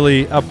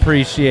really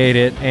appreciate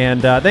it.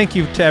 And thank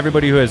you to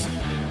everybody who has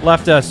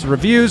left us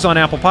reviews on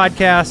Apple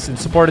Podcasts and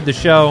supported the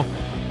show.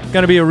 It's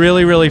going to be a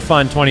really, really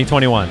fun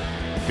 2021.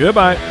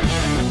 Goodbye.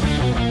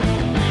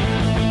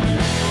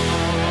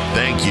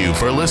 Thank you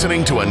for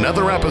listening to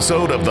another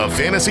episode of the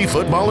Fantasy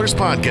Footballers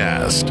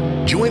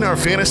Podcast. Join our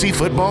fantasy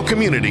football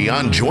community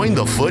on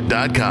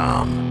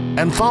jointhefoot.com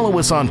and follow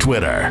us on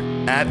Twitter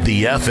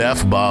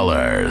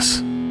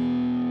 @TheFFBallers.